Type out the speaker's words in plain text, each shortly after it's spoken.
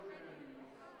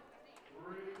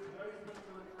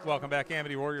Welcome back,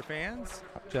 Amity Warrior fans.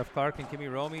 Jeff Clark and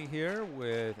Kimmy Romy here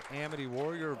with Amity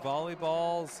Warrior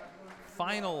Volleyball's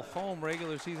final home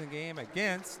regular season game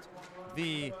against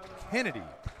the Kennedy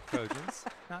Trojans.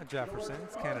 Not Jefferson,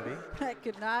 it's Kennedy. I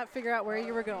could not figure out where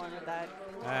you were going with that.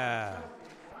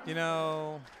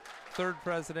 Third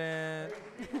president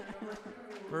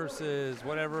versus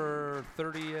whatever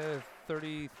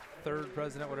 33rd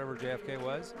president, whatever JFK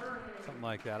was. Something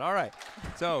like that. All right.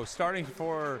 So starting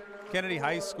for Kennedy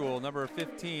High School, number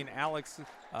 15, Alex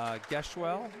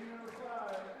Geschwell,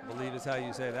 I believe is how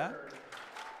you say that.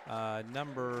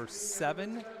 Number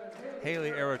 7,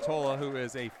 Haley Aratola, who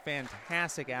is a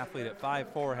fantastic athlete at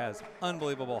 5'4", has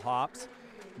unbelievable hops.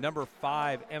 Number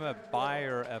 5, Emma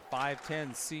Byer, a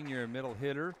 5'10", senior middle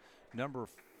hitter. Number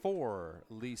 4,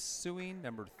 Lee Suing.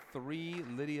 Number 3,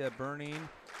 Lydia Burning.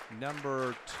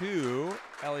 Number 2,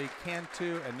 Ellie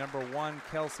Cantu. And number 1,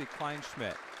 Kelsey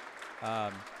Kleinschmidt.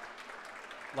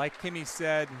 Like Kimmy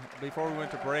said before we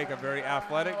went to break, a very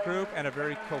athletic group and a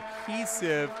very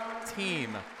cohesive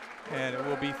team. And it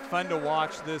will be fun to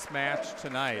watch this match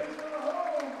tonight.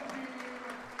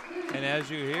 And as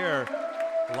you hear,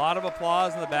 a lot of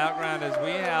applause in the background as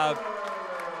we have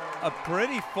a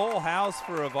pretty full house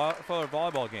for a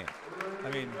volleyball game.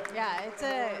 I mean, yeah,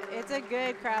 it's a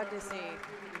good crowd to see.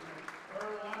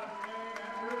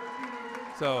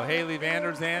 So Haley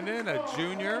Vander Zanden, a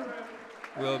junior,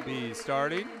 will be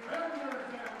starting.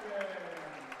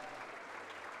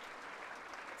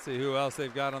 Let's see who else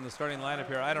they've got on the starting lineup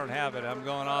here. I don't have it. I'm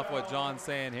going off what John's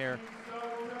saying here.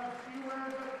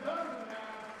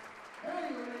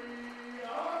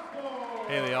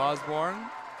 Haley Osborne.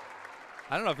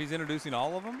 I don't know if he's introducing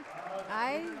all of them.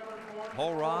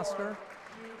 Whole roster.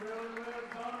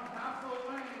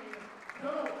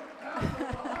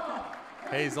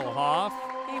 Hazel Hoff.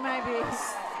 He might be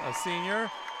a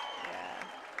senior.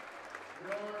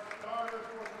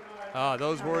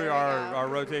 Those were our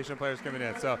rotation players coming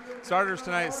in. So starters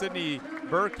tonight, Sydney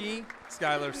Berkey,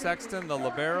 Skylar Sexton, the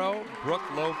libero, Brooke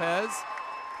Lopez,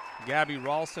 Gabby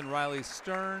Ralston, Riley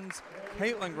Stearns,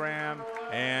 Caitlin Graham,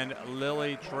 and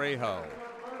Lily Trejo.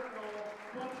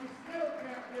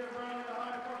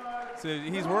 So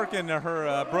he's working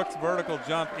her Brooks vertical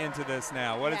jump into this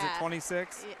now. What is it,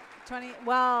 26? 20.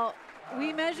 Well,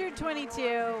 we measured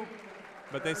 22.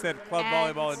 But they said club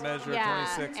volleyball had measured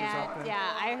 26 or something.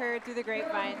 Yeah, I heard through the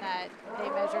grapevine that they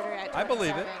measured her at 27. I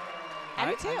believe it. I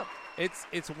do too.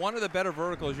 It's one of the better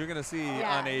verticals you're going to see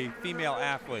on a female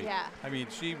athlete. Yeah. I mean,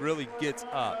 she really gets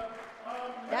up.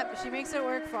 Yep, she makes it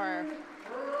work for her.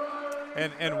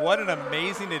 And what an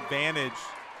amazing advantage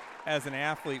as an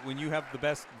athlete when you have the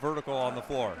best vertical on the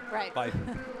floor. Right. By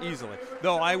easily.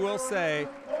 Though I will say,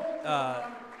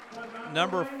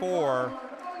 number 4,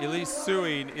 Elise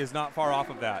Suing, is not far off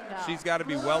of that. No. She's got to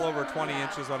be well over 20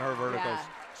 inches on her verticals. Yeah.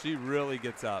 She really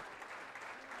gets up.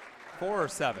 4 or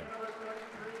 7?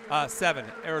 7,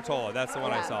 Aratola. That's the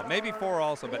one I saw. Maybe 4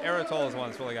 also, but Aratola is the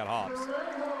one that's really got hops.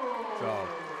 So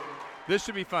this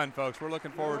should be fun, folks. We're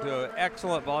looking forward to an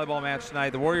excellent volleyball match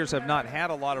tonight. The Warriors have not had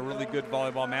a lot of really good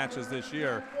volleyball matches this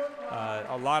year.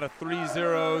 A lot of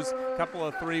 3-0s, a couple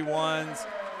of 3-1s.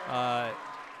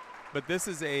 But this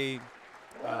is a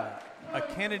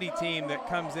Kennedy team that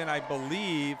comes in, I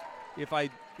believe, if I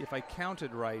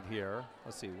counted right here,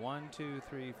 let's see, 1, 2,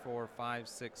 3, 4, 5,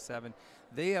 6, 7.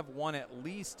 They have won at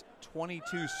least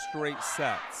 22 straight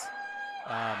sets.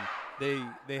 They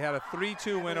had a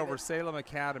 3-2 win over Salem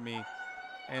Academy,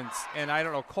 and I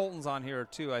don't know, Colton's on here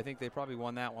too. I think they probably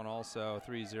won that one also,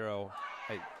 3-0.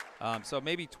 So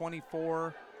maybe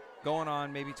 24 going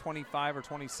on, maybe 25 or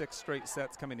 26 straight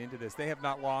sets coming into this. They have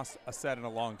not lost a set in a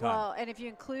long time. Well, and if you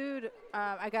include,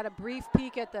 I got a brief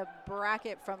peek at the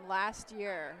bracket from last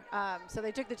year. So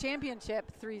they took the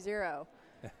championship 3-0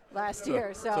 last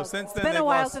year. So since it's then been a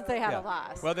while lost, since they had a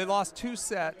loss. Well, they lost 2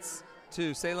 sets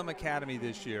to Salem Academy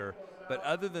this year. But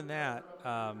other than that,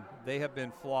 they have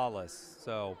been flawless.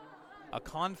 So a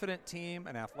confident team,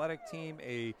 an athletic team,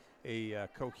 a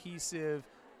cohesive,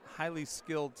 highly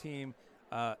skilled team,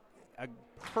 a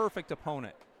perfect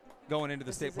opponent going into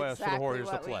the state playoffs for the Warriors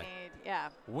to play. Yeah.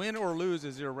 Win or lose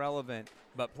is irrelevant,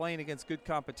 but playing against good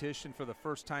competition for the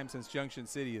first time since Junction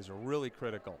City is really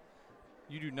critical.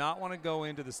 You do not want to go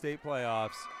into the state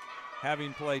playoffs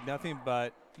having played nothing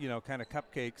but, kind of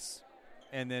cupcakes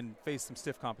and then face some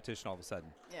stiff competition all of a sudden.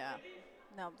 Yeah.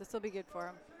 No, this will be good for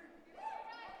them.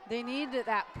 They need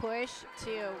that push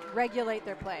to regulate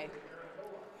their play.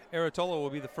 Aratola will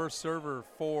be the first server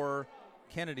for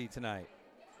Kennedy tonight.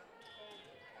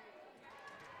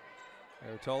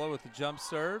 Aratola with the jump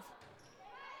serve.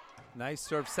 Nice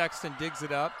serve. Sexton digs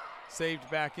it up. Saved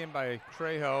back in by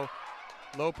Trejo.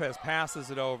 Lopez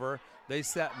passes it over. They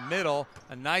set middle.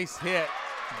 A nice hit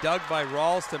dug by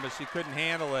Ralston, but she couldn't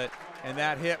handle it. And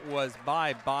that hit was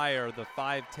by Beyer, the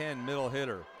 5'10 middle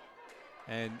hitter.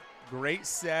 And great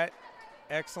set,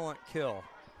 excellent kill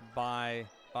by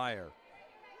Beyer.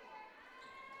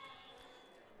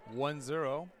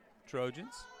 1-0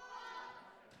 Trojans.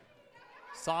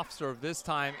 Soft serve this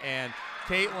time, and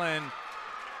Caitlin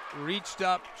reached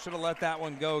up, should have let that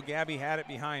one go. Gabby had it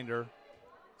behind her.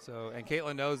 So, and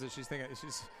Caitlin knows that she's thinking,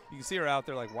 you can see her out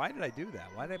there like, why did I do that?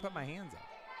 Why did I put my hands up?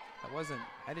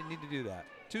 I didn't need to do that.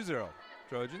 2-0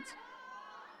 Trojans.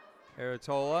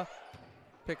 Aratola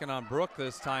picking on Brooke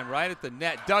this time, right at the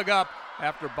net. Dug up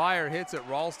after Beyer hits it.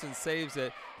 Ralston saves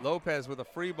it. Lopez with a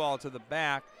free ball to the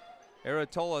back.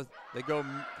 Aratola, they go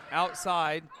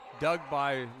outside, dug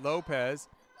by Lopez.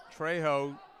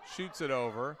 Trejo shoots it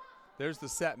over. There's the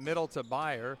set middle to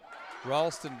Beyer.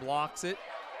 Ralston blocks it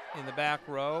in the back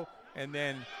row, and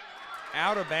then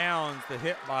out of bounds, the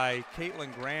hit by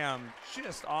Caitlin Graham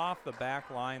just off the back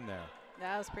line there.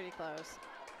 That was pretty close.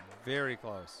 Very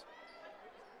close.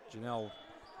 Janelle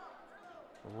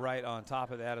right on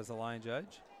top of that as the line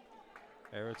judge.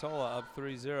 Aratola up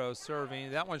 3-0,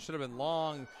 serving. That one should have been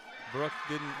long. Brooke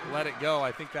didn't let it go.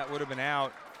 I think that would have been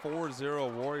out.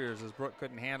 4-0 Warriors as Brooke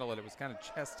couldn't handle it. It was kind of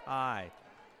chest high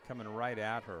coming right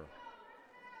at her.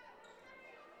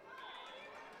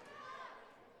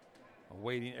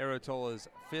 Awaiting Aratola's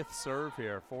fifth serve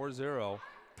here, 4-0.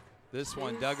 This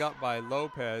one dug up by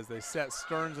Lopez. They set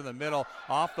Stearns in the middle,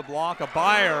 off the block of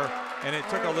Beyer, and it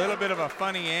took a little bit of a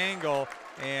funny angle,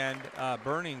 and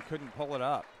Burning couldn't pull it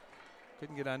up.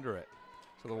 Couldn't get under it.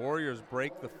 So the Warriors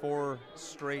break the 4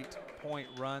 straight point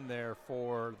run there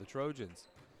for the Trojans.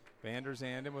 Vander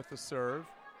Zanden with the serve.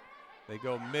 They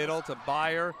go middle to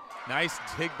Beyer. Nice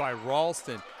dig by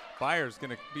Ralston. Beyer's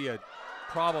going to be a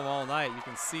problem all night. You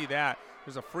can see that.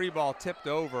 There's a free ball tipped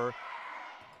over.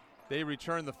 They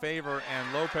return the favor,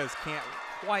 and Lopez can't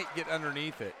quite get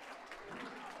underneath it.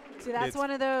 See, that's one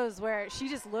of those where she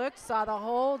just looked, saw the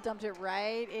hole, dumped it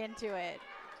right into it.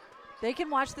 They can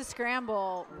watch the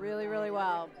scramble really, really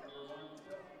well.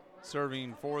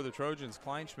 Serving for the Trojans,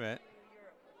 Kleinschmidt.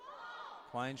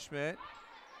 Kleinschmidt,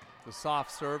 the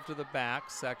soft serve to the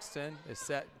back. Sexton is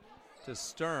set to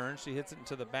Stern. She hits it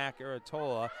into the back,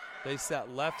 Aratola. They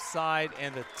set left side,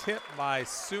 and the tip by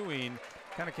Suing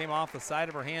kind of came off the side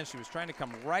of her hand. She was trying to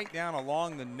come right down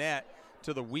along the net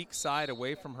to the weak side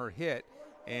away from her hit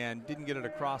and didn't get it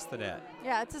across the net.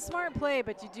 Yeah, it's a smart play,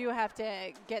 but you do have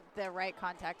to get the right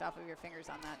contact off of your fingers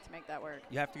on that to make that work.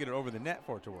 You have to get it over the net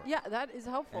for it to work. Yeah, that is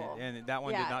helpful. And that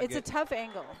one did not it's a tough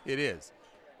angle. It is.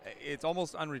 It's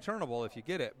almost unreturnable if you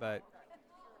get it, but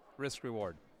risk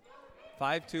reward.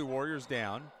 5-2 Warriors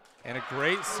down, and a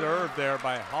great serve there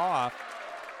by Hoff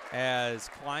as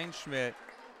Kleinschmidt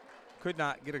could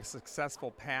not get a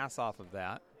successful pass off of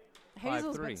that.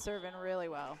 Hazel's 5-3. been serving really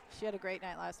well. She had a great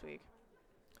night last week.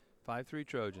 5-3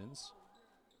 Trojans.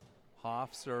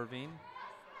 Hoff serving.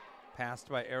 Passed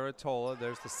by Aratola.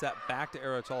 There's the set back to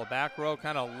Aratola. Back row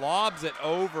kind of lobs it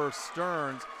over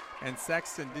Stearns, and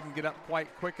Sexton didn't get up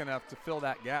quite quick enough to fill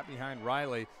that gap behind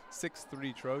Riley.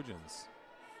 6-3 Trojans.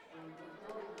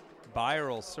 Beyer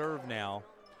will serve now.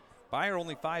 Beyer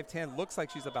only 5'10", looks like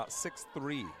she's about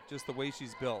 6'3", just the way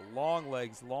she's built. Long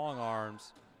legs, long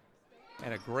arms,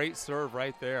 and a great serve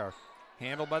right there.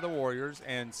 Handled by the Warriors,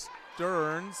 and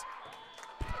Stearns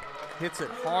hits it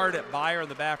hard at Beyer in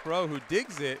the back row, who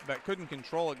digs it but couldn't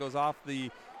control it. Goes off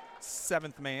the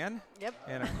 7th man. Yep.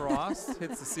 And across,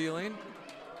 hits the ceiling.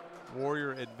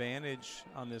 Warrior advantage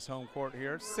on this home court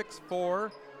here.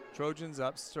 6-4, Trojans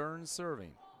up, Stearns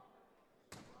serving.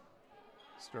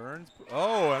 Stearns, and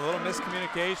a little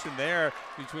miscommunication there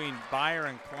between Beyer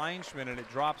and Kleinschmidt, and it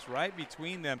drops right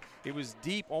between them. It was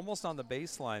deep, almost on the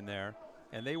baseline there,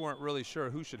 and they weren't really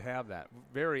sure who should have that.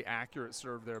 Very accurate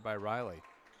serve there by Riley.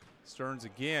 Stearns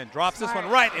again, drops this one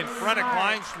right in front of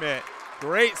Kleinschmidt.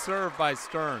 Great serve by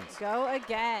Stearns. Go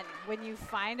again. When you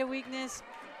find a weakness,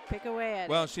 pick away at it.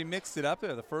 Well, she mixed it up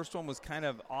there. The first one was kind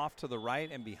of off to the right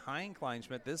and behind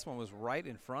Kleinschmidt. This one was right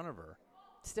in front of her.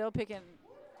 Still picking.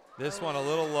 This one a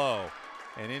little low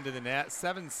and into the net.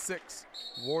 7-6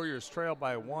 Warriors trail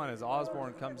by 1 as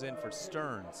Osborne comes in for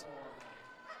Stearns.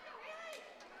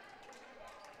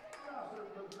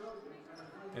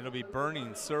 It'll be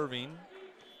Burning serving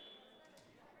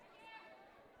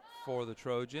for the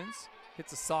Trojans.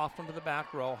 Hits a soft one to the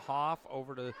back row. Hoff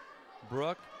over to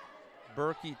Brooke.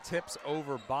 Berkey tips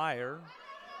over Beyer.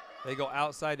 They go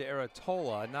outside to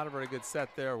Aratola. Not a very good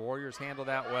set there. Warriors handle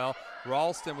that well.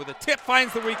 Ralston with a tip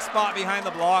finds the weak spot behind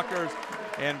the blockers,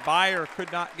 and Beyer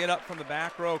could not get up from the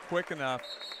back row quick enough.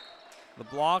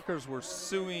 The blockers were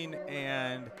Suing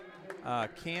and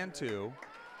Cantu,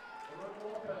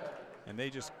 and they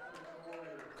just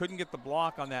couldn't get the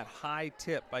block on that high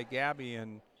tip by Gabby,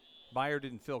 and Beyer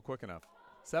didn't fill quick enough.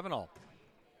 7-all.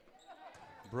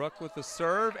 Brooke with the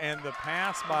serve, and the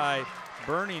pass by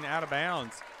Burning out of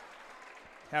bounds.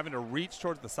 Having to reach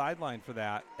towards the sideline for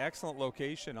that. Excellent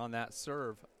location on that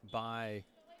serve by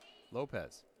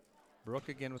Lopez. Brooke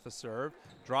again with the serve.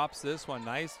 Drops this one.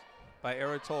 Nice by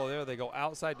Aratola there. They go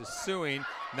outside to Suing.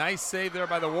 Nice save there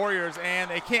by the Warriors,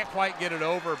 and they can't quite get it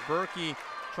over. Berkey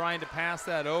trying to pass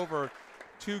that over.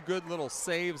 Two good little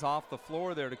saves off the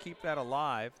floor there to keep that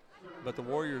alive. But the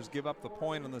Warriors give up the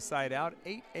point on the side out.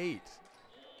 8-8.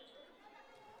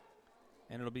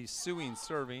 And it'll be Suing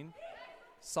serving.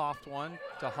 Soft one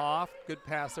to Hoff. Good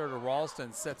pass there to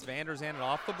Ralston. Sets Vanderzanden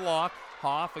off the block.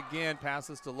 Hoff again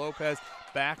passes to Lopez.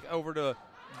 Back over to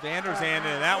Vanderzanden,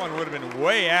 and that one would have been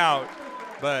way out.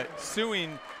 But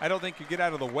Suing, I don't think could get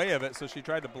out of the way of it, so she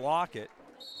tried to block it.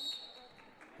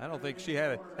 I don't think she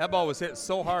had it. That ball was hit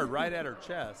so hard right at her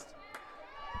chest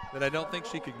that I don't think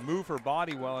she could move her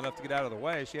body well enough to get out of the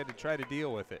way. She had to try to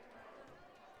deal with it.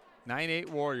 9-8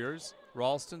 Warriors.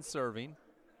 Ralston serving.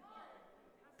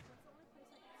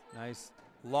 Nice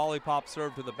lollipop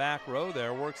serve to the back row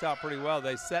there. Works out pretty well.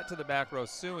 They set to the back row,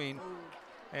 Suing,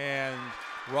 and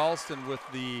Ralston with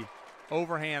the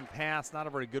overhand pass. Not a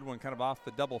very good one, kind of off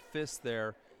the double fist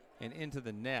there and into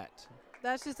the net.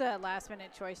 That's just a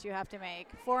last-minute choice you have to make.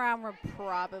 Forearm would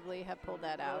probably have pulled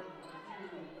that out.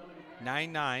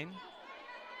 9-9.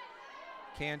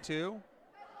 Cantu,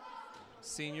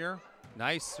 senior.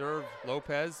 Nice serve.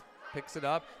 Lopez picks it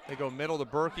up. They go middle to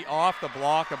Berkey, off the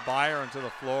block of Beyer into the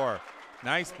floor.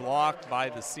 Nice block by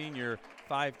the senior,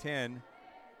 5'10",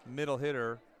 middle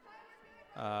hitter,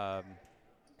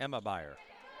 Emma Beyer.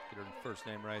 Get her first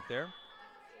name right there.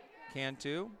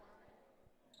 Cantu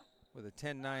with a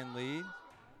 10-9 lead.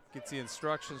 Gets the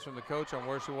instructions from the coach on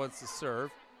where she wants to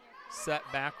serve. Set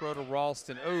back row to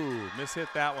Ralston. Ooh, mishit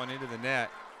that one into the net.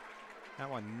 That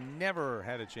one never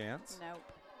had a chance. Nope.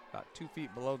 About 2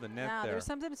 feet below the net there. There's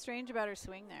something strange about her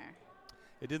swing there.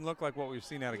 It didn't look like what we've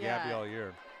seen out of Gabby all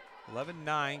year.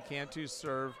 11-9, Cantu's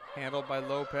serve handled by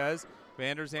Lopez.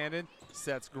 Vanderzanden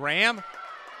sets Graham.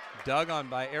 Dug on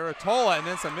by Aratola, and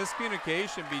then some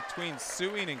miscommunication between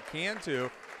Suing and Cantu,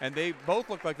 and they both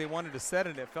looked like they wanted to set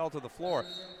it. It fell to the floor.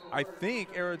 I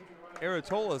think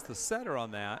Aratola is the setter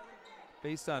on that,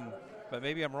 based on, but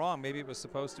maybe I'm wrong. Maybe it was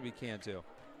supposed to be Cantu.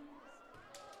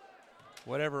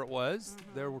 Whatever it was,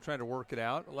 they were trying to work it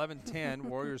out. 11-10,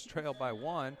 Warriors trail by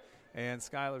 1, and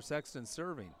Skylar Sexton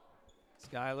serving.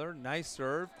 Skylar, nice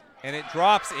serve, and it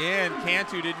drops in.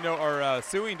 Cantu didn't know, or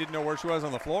Suing didn't know where she was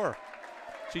on the floor.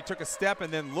 She took a step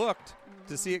and then looked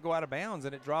to see it go out of bounds,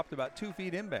 and it dropped about 2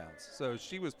 feet inbounds. So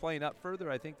she was playing up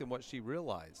further, I think, than what she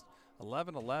realized.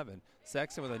 11-11,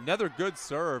 Sexton with another good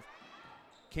serve.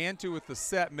 Cantu with the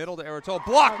set, middle to Aratola,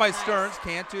 blocked by Stearns.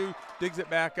 Cantu digs it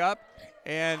back up,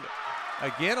 and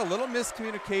again, a little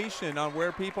miscommunication on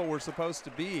where people were supposed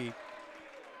to be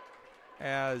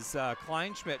as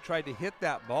Kleinschmidt tried to hit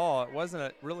that ball. It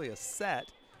wasn't really a set.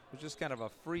 It was just kind of a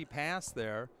free pass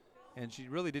there, and she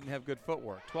really didn't have good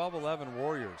footwork. 12-11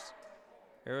 Warriors.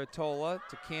 Aratola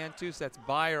to Cantu. That's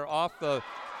Beyer off the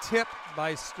tip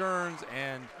by Stearns,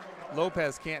 and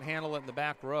Lopez can't handle it in the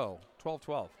back row.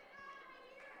 12-12. It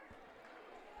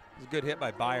was a good hit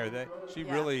by Beyer. She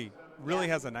really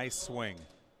has a nice swing.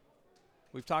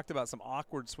 We've talked about some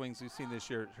awkward swings we've seen this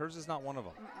year. Hers is not one of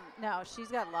them. No, she's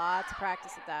got lots of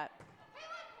practice at that.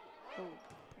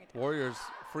 Ooh, Warriors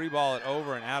free ball it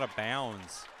over and out of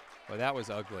bounds. Well, that was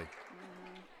ugly.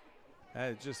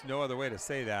 Just no other way to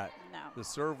say that. No. The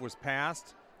serve was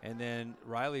passed, and then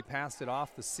Riley passed it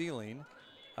off the ceiling,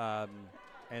 and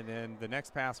then the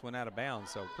next pass went out of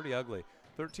bounds, so pretty ugly.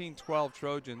 13-12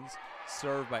 Trojans,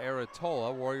 served by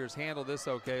Aratola. Warriors handle this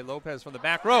okay. Lopez from the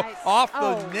back row, off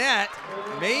the net.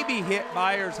 Maybe hit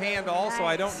Beyer's hand also,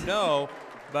 I don't know.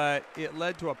 But it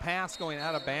led to a pass going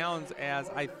out of bounds as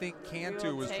I think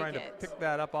Cantu was trying to pick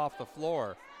that up off the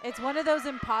floor. It's one of those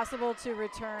impossible to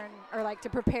return, or like to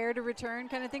prepare to return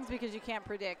kind of things, because you can't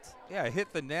predict. Yeah, it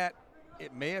hit the net.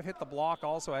 It may have hit the block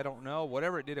also, I don't know.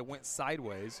 Whatever it did, it went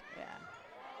sideways. Yeah.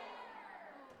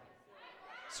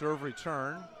 Serve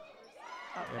return.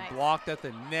 Nice. Blocked at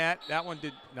the net. That one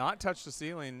did not touch the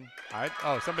ceiling.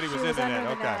 Somebody was in the net.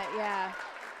 Okay. Yeah.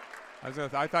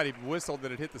 I thought he whistled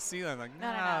that it hit the ceiling. Like,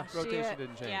 no. Rotation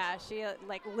didn't change. Yeah, she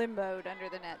like limboed under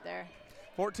the net there.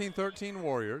 14-13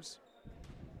 Warriors.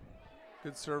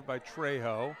 Good serve by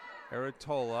Trejo.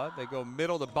 Aratola. They go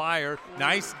middle to Beyer.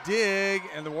 Nice dig,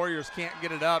 and the Warriors can't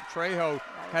get it up. Trejo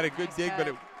had a good dig,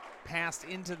 but passed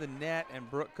into the net, and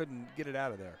Brooke couldn't get it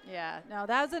out of there. Yeah, no,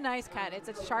 that was a nice cut. It's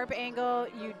a sharp angle.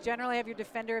 You generally have your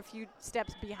defender a few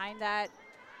steps behind that.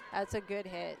 That's a good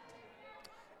hit.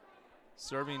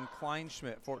 Serving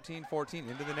Kleinschmidt, 14-14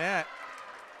 into the net.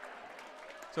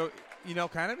 So, you know,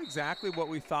 kind of exactly what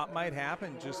we thought might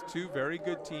happen. Just two very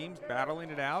good teams battling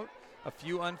it out. A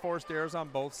few unforced errors on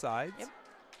both sides.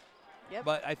 Yep.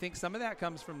 But I think some of that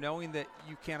comes from knowing that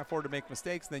you can't afford to make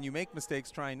mistakes. Then you make mistakes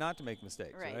trying not to make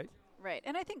mistakes, right? Right.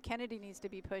 And I think Kennedy needs to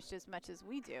be pushed as much as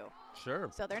we do. Sure.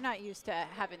 So they're not used to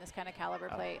having this kind of caliber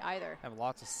play either. Have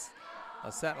lots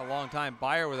of set in a long time.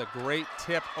 Beyer with a great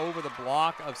tip over the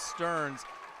block of Stearns,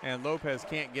 and Lopez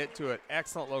can't get to it.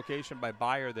 Excellent location by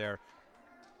Beyer there.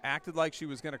 Acted like she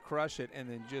was going to crush it, and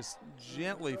then just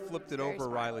gently flipped it over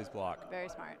smart. Riley's block. Very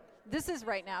smart. This is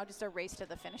right now just a race to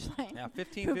the finish line. Yeah,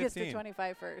 15-15. Who gets to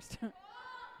 25 first?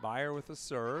 Beyer with the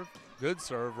serve. Good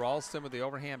serve. Ralston with the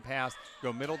overhand pass.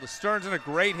 Go middle to Stearns, and a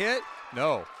great hit.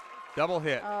 No. Double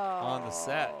hit on the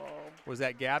set. Was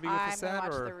that Gabby with the set? I'm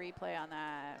going to watch the replay on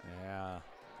that. Yeah.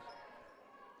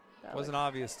 That wasn't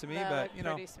obvious to me, but, you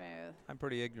know, smooth. I'm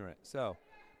pretty ignorant. So,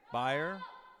 Beyer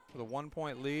with a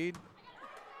 1-point lead.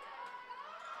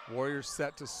 Warriors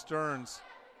set to Stearns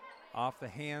off the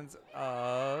hands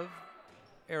of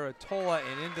Aratola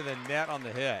and into the net on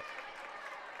the hit.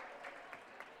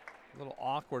 A little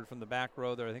awkward from the back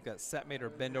row there. I think that set made her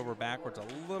bend over backwards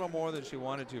a little more than she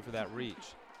wanted to for that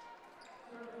reach.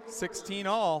 16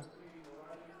 all.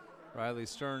 Riley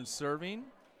Stearns serving.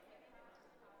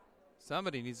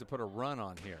 Somebody needs to put a run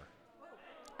on here.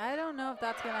 I don't know if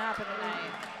that's going to happen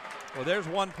tonight. Well, there's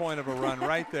 1 point of a run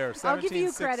right there. 17-16. I'll give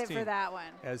you credit for that one.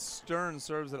 As Stearns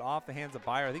serves it off the hands of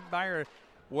Beyer. I think Beyer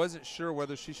wasn't sure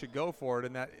whether she should go for it,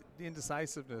 and that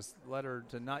indecisiveness led her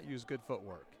to not use good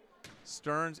footwork.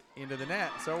 Stearns into the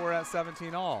net. So we're at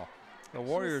 17 all. The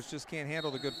Warriors just can't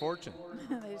handle the good fortune.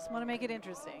 They just want to make it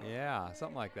interesting. Yeah,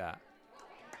 something like that.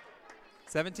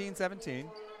 17-17.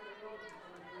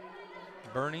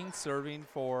 Burning serving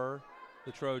for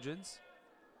the Trojans.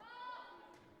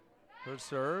 Her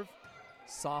serve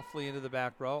softly into the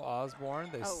back row. Osborne,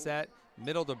 they set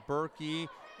middle to Berkey,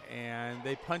 and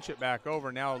they punch it back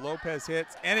over. Now Lopez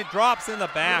hits, and it drops in the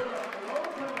back.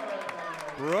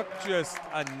 Brooke just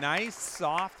a nice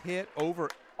soft hit over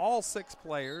all 6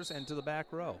 players and to the back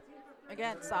row.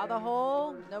 Again, saw the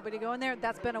hole, nobody going there.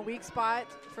 That's been a weak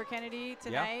spot for Kennedy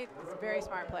tonight. Yeah. It's a very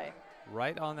smart play.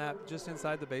 Right on that, just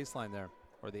inside the baseline there,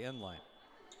 or the end line.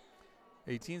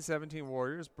 18-17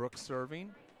 Warriors, Brooke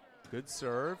serving. Good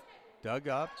serve, dug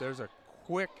up. There's a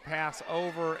quick pass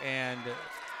over, and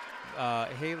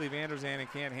Haley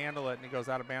Vanderzanden can't handle it, and it goes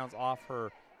out of bounds off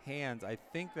her hands. I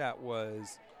think that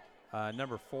was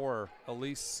number 4,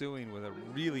 Elise Sewing, with a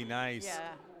really nice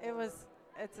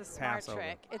it's a smart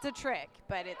trick. It's a trick,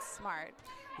 but it's smart.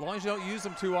 As long as you don't use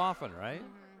them too often, right?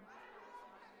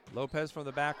 Mm-hmm. Lopez from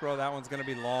the back row, that one's going to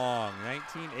be long.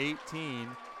 19-18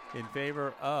 in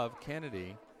favor of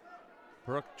Kennedy.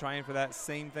 Brooke trying for that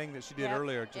same thing that she did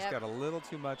earlier. Just got a little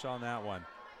too much on that one.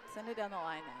 Send it down the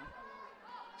line now.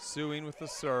 Sewing with the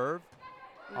serve.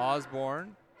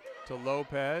 Osborne to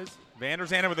Lopez.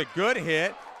 Vanderzanden with a good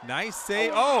hit. Nice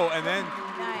save. And then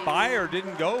Beyer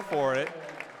didn't go for it.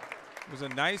 It was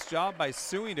a nice job by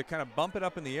Sewing to kind of bump it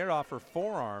up in the air off her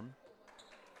forearm.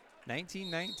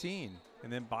 19-19.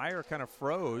 And then Beyer kind of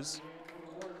froze.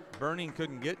 Burning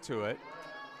couldn't get to it.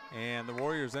 And the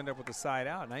Warriors end up with the side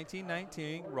out.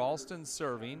 19-19, Ralston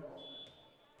serving.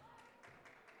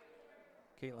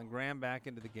 Caitlin Graham back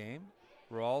into the game.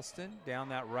 Ralston down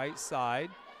that right side.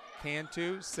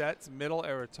 Cantu sets middle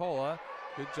Aratola.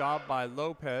 Good job by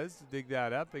Lopez to dig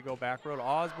that up. They go back row to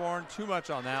Osborne. Too much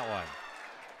on that one.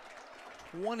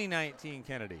 2019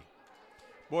 Kennedy.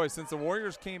 Boy, since the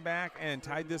Warriors came back and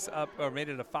tied this up, or made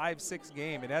it a 5-6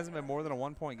 game, it hasn't been more than a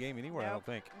 1-point game anywhere, I don't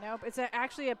think. Nope, it's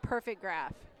actually a perfect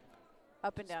graph.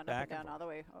 Up and down, all the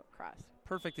way across.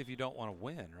 Perfect if you don't want to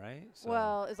win, right? So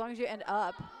well, as long as you end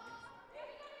up.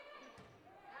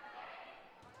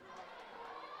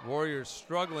 Warriors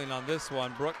struggling on this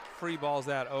one. Brooke free balls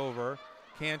that over.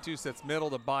 Cantu sets middle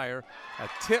to Beyer. A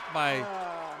tip by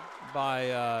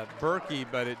Berkey,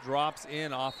 but it drops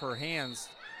in off her hands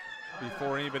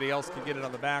before anybody else can get it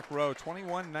on the back row.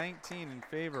 21-19 in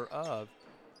favor of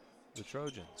the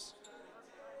Trojans.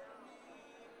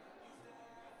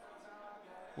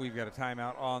 We've got a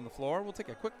timeout on the floor. We'll take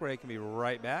a quick break and be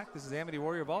right back. This is Amity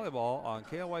Warrior Volleyball on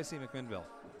KLYC McMinnville.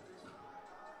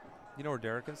 You know where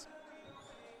Derek is?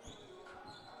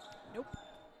 Nope.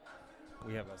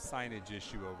 We have a signage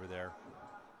issue over there.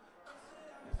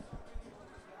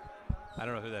 I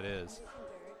don't know who that is,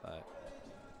 but.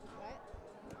 What?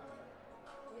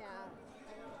 Yeah.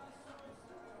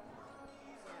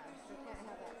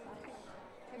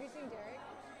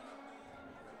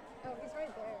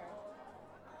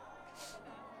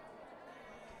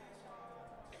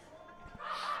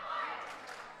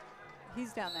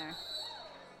 He's down there.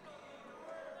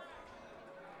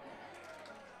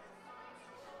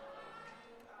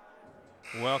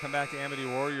 Welcome back to Amity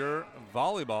Warrior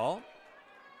Volleyball.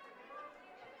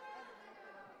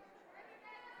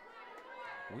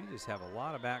 We just have a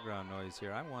lot of background noise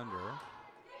here. I wonder.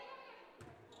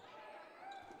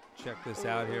 Check this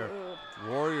out here.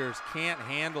 Warriors can't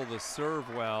handle the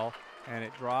serve well, and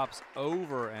it drops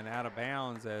over and out of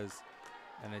bounds as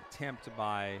an attempt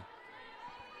by,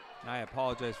 and I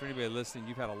apologize for anybody listening.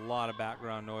 You've had a lot of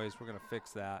background noise. We're going to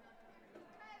fix that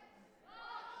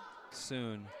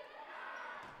soon.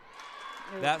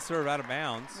 That serve out of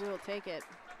bounds. We will take it.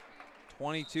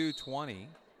 22-20.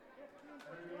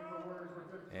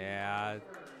 Yeah,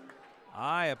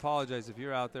 I apologize if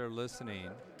you're out there listening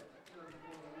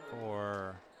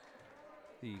for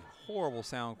the horrible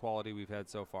sound quality we've had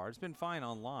so far. It's been fine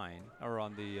online or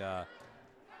on the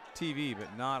TV,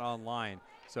 but not online.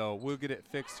 So we'll get it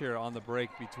fixed here on the break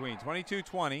between.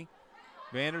 22-20.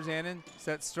 Van der Zanden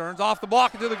sets Stearns off the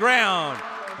block into the ground.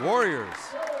 Warriors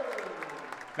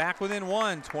back within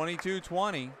one,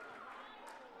 22-20.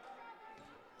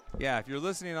 Yeah, if you're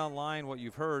listening online, what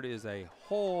you've heard is a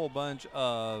whole bunch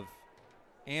of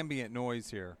ambient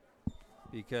noise here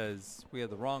because we had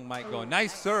the wrong mic going.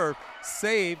 Nice serve,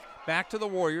 saved, back to the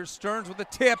Warriors. Stearns with the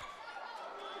tip,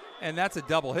 and that's a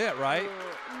double hit, right?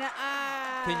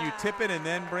 Can you tip it and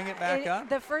then bring it back up?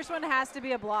 The first one has to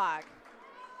be a block.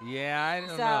 Yeah, I don't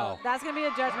So know. that's going to be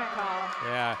a judgment call.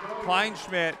 Yeah,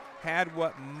 Kleinschmidt had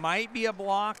what might be a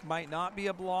block, might not be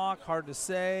a block, hard to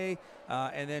say,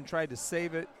 and then tried to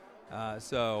save it.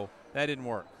 So that didn't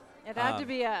work. It had to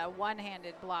be a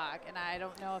one-handed block, and I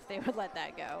don't know if they would let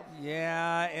that go.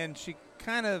 Yeah, and she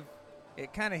kind of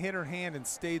hit her hand and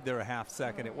stayed there a half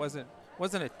second. It wasn't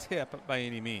a tip by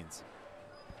any means.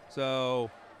 So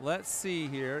let's see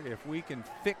here if we can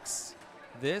fix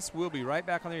this. We'll be right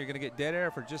back on there. You're going to get dead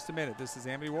air for just a minute. This is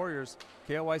Amity Warriors,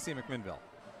 KLYC McMinnville.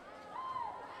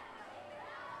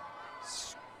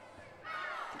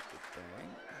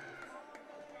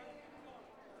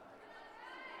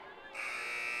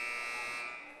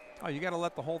 Oh, you got to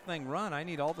let the whole thing run. I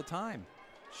need all the time.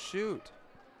 Shoot.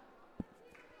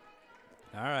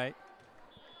 All right.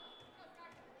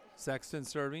 Sexton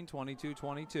serving,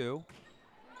 22-22.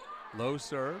 Low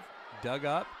serve, dug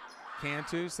up.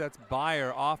 Cantu sets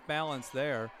Beyer off balance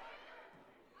there.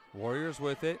 Warriors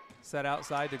with it, set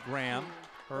outside to Graham.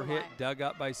 Her hit dug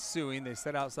up by Suing. They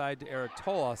set outside to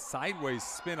Aratola. Sideways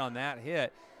spin on that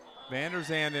hit. Van der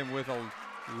Zanden with a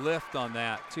lift on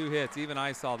that. 2 hits. Even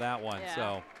I saw that one. Yeah.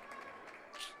 So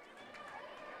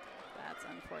That's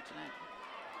unfortunate.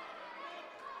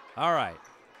 all right.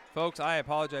 Folks, I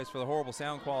apologize for the horrible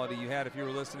sound quality you had if you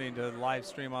were listening to the live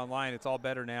stream online. It's all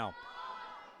better now.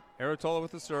 Aratola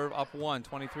with the serve, up 1,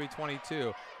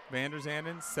 23-22. Van der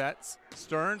Zanden sets.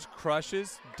 Stearns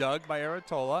crushes, dug by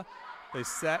Aratola. They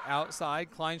set outside.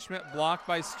 Kleinschmidt blocked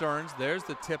by Stearns. There's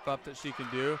the tip up that she can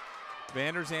do.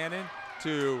 Van der Zanden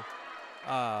to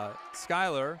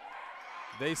Schuyler.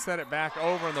 They set it back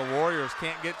over, and the Warriors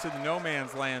can't get to the no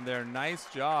man's land there. Nice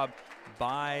job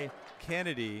by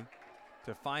Kennedy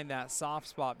to find that soft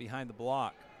spot behind the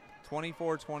block.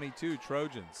 24-22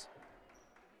 Trojans.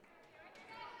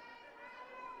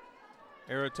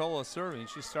 Aratola serving.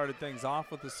 She started things off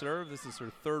with the serve. This is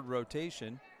her 3rd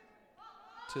rotation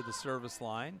to the service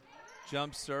line.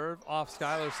 Jump serve off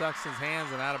Schuyler Sexton's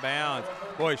hands and out of bounds.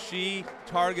 Boy, she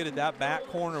targeted that back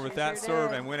corner with that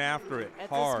serve and went after it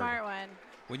hard. It's a smart one.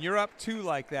 When you're up 2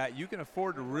 like that, you can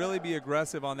afford to really be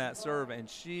aggressive on that serve, and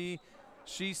she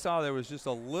saw there was just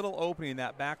a little opening in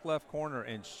that back left corner,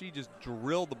 and she just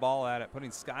drilled the ball at it,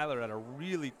 putting Schuyler at a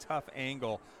really tough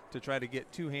angle to try to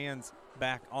get 2 hands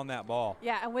back on that ball.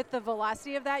 Yeah, and with the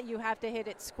velocity of that, you have to hit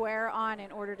it square on in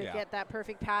order to get that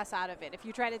perfect pass out of it. If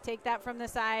you try to take that from the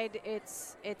side,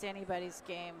 it's anybody's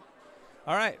game.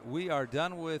 All right, we are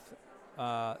done with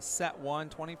set 1.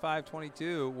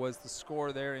 25-22 was the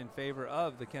score there in favor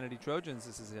of the Kennedy Trojans.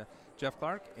 This is Jeff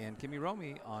Clark and Kimmy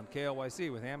Romy on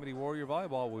KLYC with Amity Warrior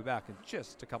Volleyball. We'll be back in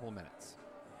just a couple of minutes.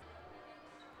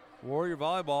 Warrior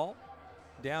Volleyball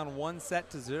down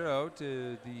 1-0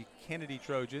 to the Kennedy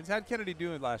Trojans. How'd Kennedy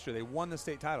do it last year? They won the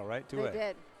state title, right? 2A. They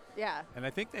did, yeah. And I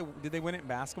think did they win it in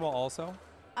basketball also?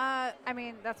 I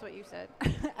mean, that's what you said.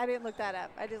 I didn't look that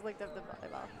up. I just looked up the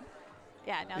volleyball.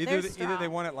 Yeah, no, either they're strong. Either they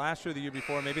won it last year or the year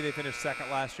before. Maybe they finished 2nd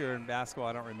last year in basketball.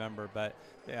 I don't remember. But,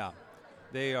 yeah,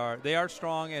 they are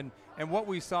strong. And what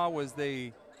we saw was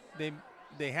they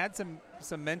had some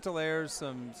mental errors,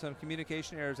 some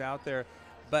communication errors out there,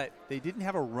 but they didn't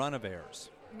have a run of errors.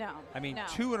 No. I mean, no.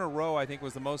 2 in a row I think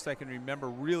was the most I can remember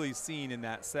really seeing in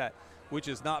that set, which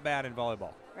is not bad in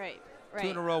volleyball. Right. Right. 2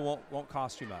 in a row won't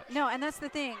cost you much. No, and that's the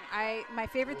thing. My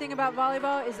favorite thing about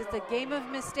volleyball is it's a game of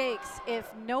mistakes. If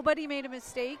nobody made a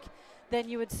mistake, then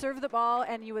you would serve the ball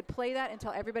and you would play that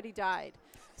until everybody died.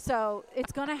 So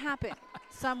it's going to happen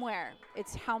somewhere.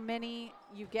 It's how many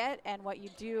you get and what you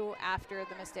do after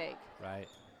the mistake. Right.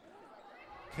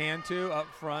 Cantu up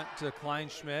front to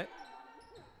Kleinschmidt.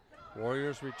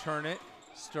 Warriors return it.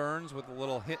 Stearns with a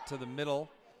little hit to the middle.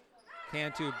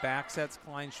 Cantu backsets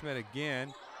Kleinschmidt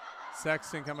again.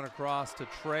 Sexton coming across to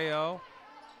Trejo.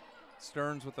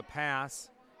 Stearns with the pass.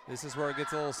 This is where it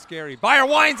gets a little scary. Byer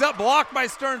winds up, blocked by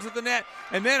Stearns at the net.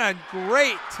 And then a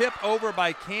great tip over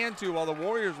by Cantu while the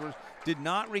Warriors did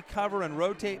not recover and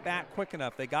rotate back quick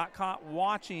enough. They got caught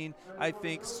watching, I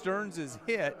think, Stearns'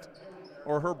 hit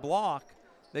or her block.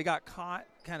 They got caught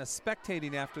kind of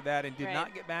spectating after that and did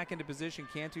not get back into position.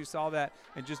 Cantu saw that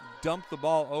and just dumped the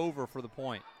ball over for the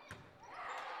point.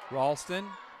 Ralston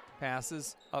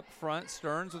passes up front.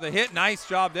 Stearns with a hit. Nice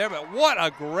job there, but what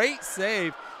a great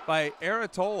save by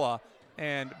Aratola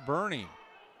and Bernie.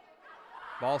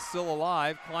 Ball still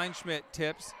alive. Kleinschmidt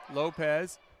tips.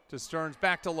 Lopez to Stearns.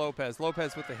 Back to Lopez.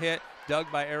 Lopez with the hit. Dug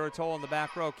by Aratola in the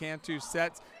back row. Cantu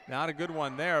sets. Not a good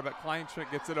one there, but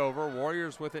Kleinschmidt gets it over.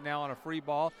 Warriors with it now on a free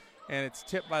ball, and it's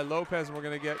tipped by Lopez, and we're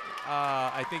going to get,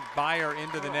 I think, Byer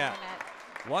into the net.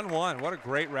 1-1. What a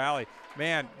great rally.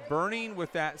 Man, burning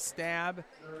with that stab,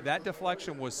 that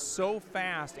deflection was so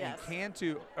fast, and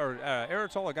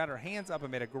Aratola got her hands up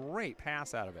and made a great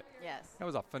pass out of it. Yes. That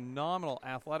was a phenomenal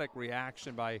athletic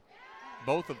reaction by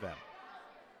both of them.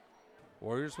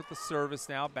 Warriors with the service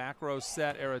now. Back row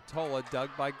set. Aratola dug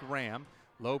by Graham.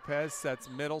 Lopez sets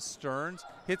middle. Stearns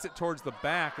hits it towards the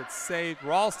back. It's saved.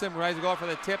 Ralston tries to go out for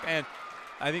the tip, and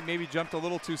I think maybe jumped a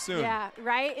little too soon. Yeah,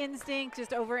 right instinct,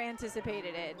 just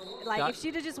over-anticipated it. Like, if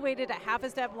she'd have just waited a half a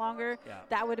step longer,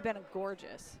 that would have been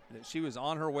gorgeous. She was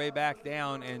on her way back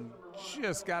down and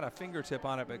just got a fingertip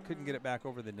on it, but couldn't get it back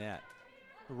over the net.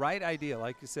 Right idea,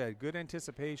 like you said, good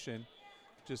anticipation,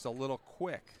 just a little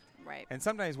quick. Right. And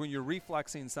sometimes when you're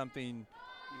reflexing something,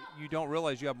 you don't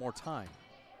realize you have more time.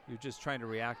 You're just trying to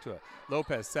react to it.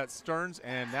 Lopez sets Stearns,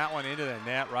 and that one into the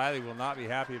net. Riley will not be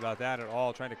happy about that at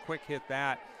all. Trying to quick hit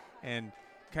that and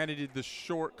kind of did the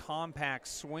short, compact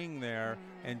swing there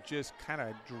and just kind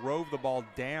of drove the ball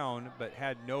down but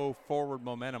had no forward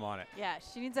momentum on it. Yeah,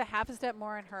 she needs a half a step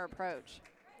more in her approach.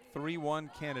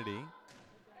 3-1 Kennedy.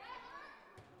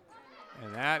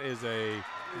 And that is a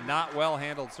not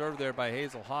well-handled serve there by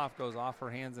Hazel Hoff. Goes off her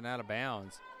hands and out of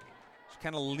bounds. She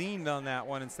kind of leaned on that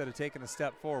one instead of taking a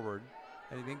step forward.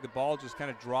 I think the ball just kind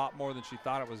of dropped more than she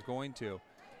thought it was going to.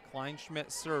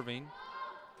 Kleinschmidt serving.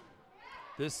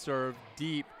 This serve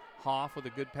deep. Hoff with a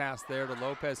good pass there to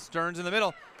Lopez. Stearns in the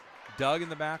middle. Dug in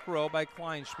the back row by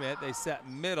Kleinschmidt. They set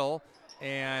middle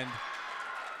and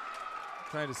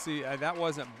trying to see. That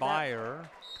wasn't Byer,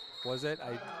 was it?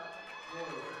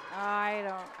 I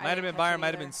don't. Might have been Byer,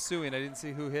 might have been Suing. I didn't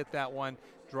see who hit that one.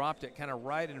 Dropped it kind of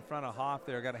right in front of Hoff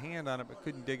there. Got a hand on it, but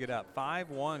couldn't dig it up.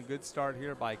 5-1. Good start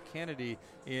here by Kennedy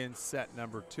in set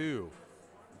number 2.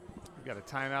 We've got a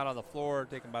timeout on the floor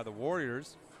taken by the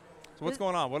Warriors. So what's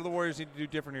going on? What do the Warriors need to do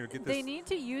different here to get this? They need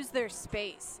to use their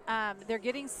space. They're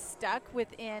getting stuck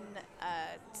within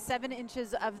 7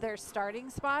 inches of their starting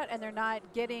spot, and they're not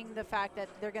getting the fact that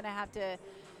they're going to have to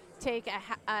take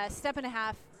a step and a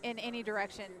half in any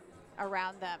direction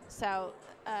around them. So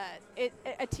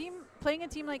playing a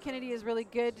team like Kennedy is really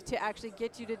good to actually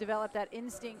get you to develop that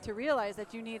instinct to realize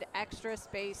that you need extra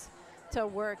space to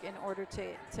work in order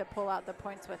to pull out the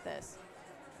points with this.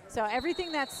 So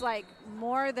everything that's like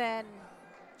more than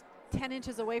 10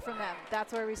 inches away from them,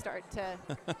 that's where we start to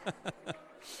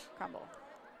crumble.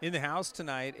 In the house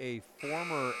tonight, a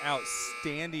former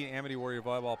outstanding Amity Warrior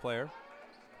volleyball player.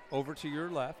 Over to your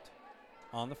left,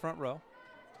 on the front row,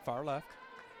 far left.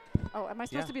 Oh, am I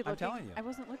supposed to be looking? I'm telling you. I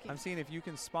wasn't looking. I'm seeing if you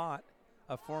can spot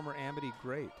a former Amity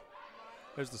great.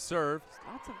 There's the serve.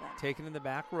 Lots of them. Taken in the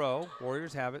back row.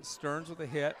 Warriors have it. Stearns with a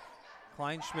hit.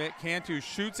 Kleinschmidt, Cantu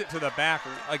shoots it to the back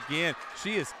again.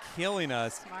 She is killing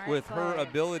us with her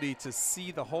ability to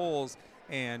see the holes,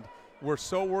 and we're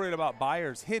so worried about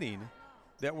Byers hitting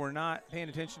that we're not paying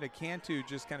attention to Cantu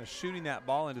just kind of shooting that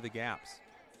ball into the gaps.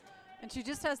 And she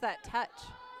just has that touch.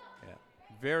 Yeah,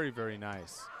 very, very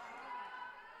nice.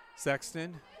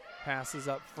 Sexton passes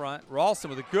up front. Ralston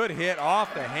with a good hit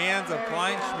off the hands of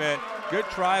Kleinschmidt. Good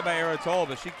try by Aratola,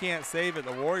 but she can't save it.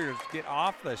 The Warriors get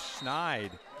off the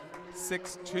schneid.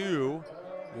 6-2,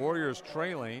 Warriors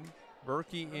trailing.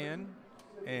 Berkey in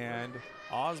and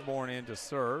Osborne in to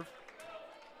serve.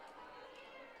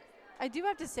 I do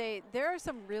have to say, there are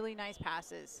some really nice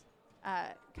passes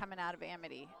coming out of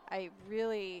Amity. I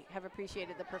really have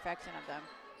appreciated the perfection of them.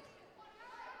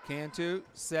 Cantu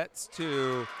sets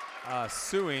to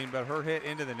Suing, but her hit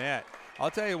into the net.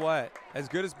 I'll tell you what, as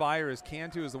good as Beyer is,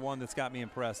 Cantu is the one that's got me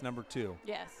impressed, number 2.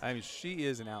 Yes. I mean, she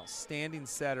is an outstanding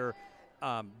setter,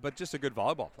 but just a good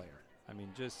volleyball player. I mean,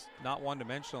 just not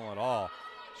one-dimensional at all.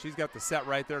 She's got the set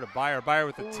right there to Beyer. Beyer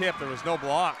with the tip. There was no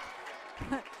block.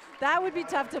 That would be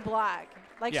tough to block.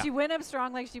 Like, yeah. She went up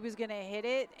strong like she was going to hit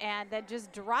it and then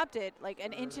just dropped it like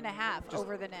an inch and a half just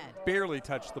over the net. Barely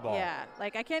touched the ball. Yeah.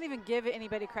 Like, I can't even give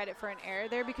anybody credit for an error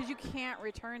there because you can't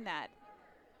return that.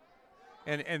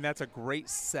 And that's a great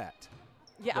set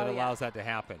that allows that to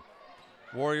happen.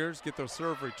 Warriors get their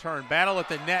serve return. Battle at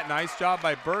the net. Nice job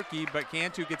by Berkey, but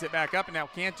Cantu gets it back up, and now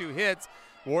Cantu hits.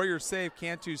 Warriors save.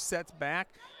 Cantu sets back,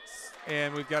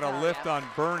 and we've got a lift on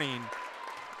Burning.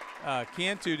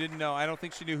 Cantu didn't know. I don't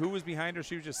think she knew who was behind her.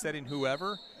 She was just setting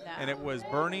whoever, and it was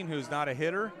Burning, who's not a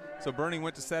hitter. So Burning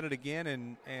went to set it again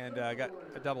and got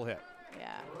a double hit.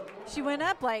 Yeah. She went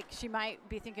up like she might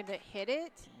be thinking to hit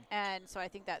it, and so I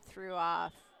think that threw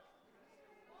off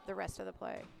the rest of the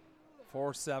play.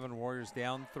 4-7, Warriors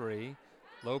down 3.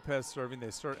 Lopez serving.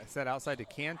 They set outside to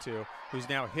Cantu, who's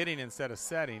now hitting instead of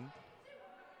setting.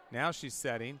 Now she's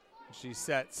setting. She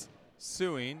sets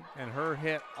Suing, and her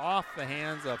hit off the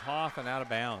hands of Hoff and out of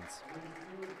bounds.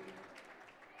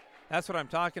 That's what I'm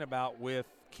talking about with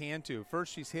Cantu.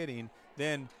 First she's hitting,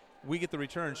 then we get the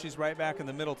return. She's right back in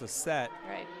the middle to set,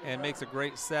 right, and makes a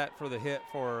great set for the hit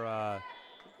for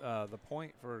the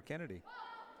point for Kennedy.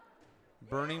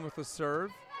 Burning with the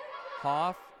serve.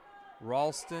 Hoff,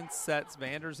 Ralston sets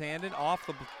Vandershanden off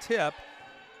the tip.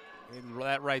 And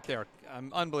that right there,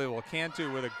 unbelievable.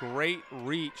 Cantu with a great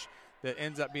reach that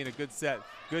ends up being a good set.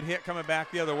 Good hit coming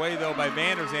back the other way, though, by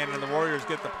Vandershanden, and the Warriors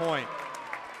get the point.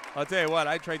 I'll tell you what,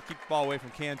 I'd try to keep the ball away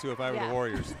from Cantu if I were the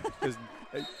Warriors, because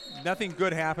nothing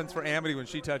good happens for Amity when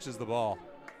she touches the ball.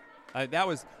 That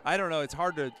was, I don't know, it's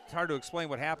hard to explain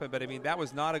what happened, but I mean, that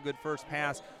was not a good first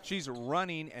pass. She's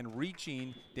running and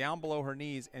reaching down below her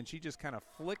knees, and she just kind of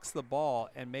flicks the ball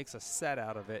and makes a set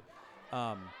out of it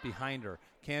behind her.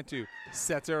 Cantu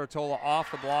sets Aratola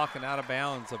off the block and out of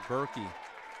bounds of Berkey.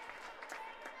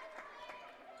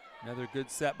 Another good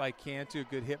set by Cantu,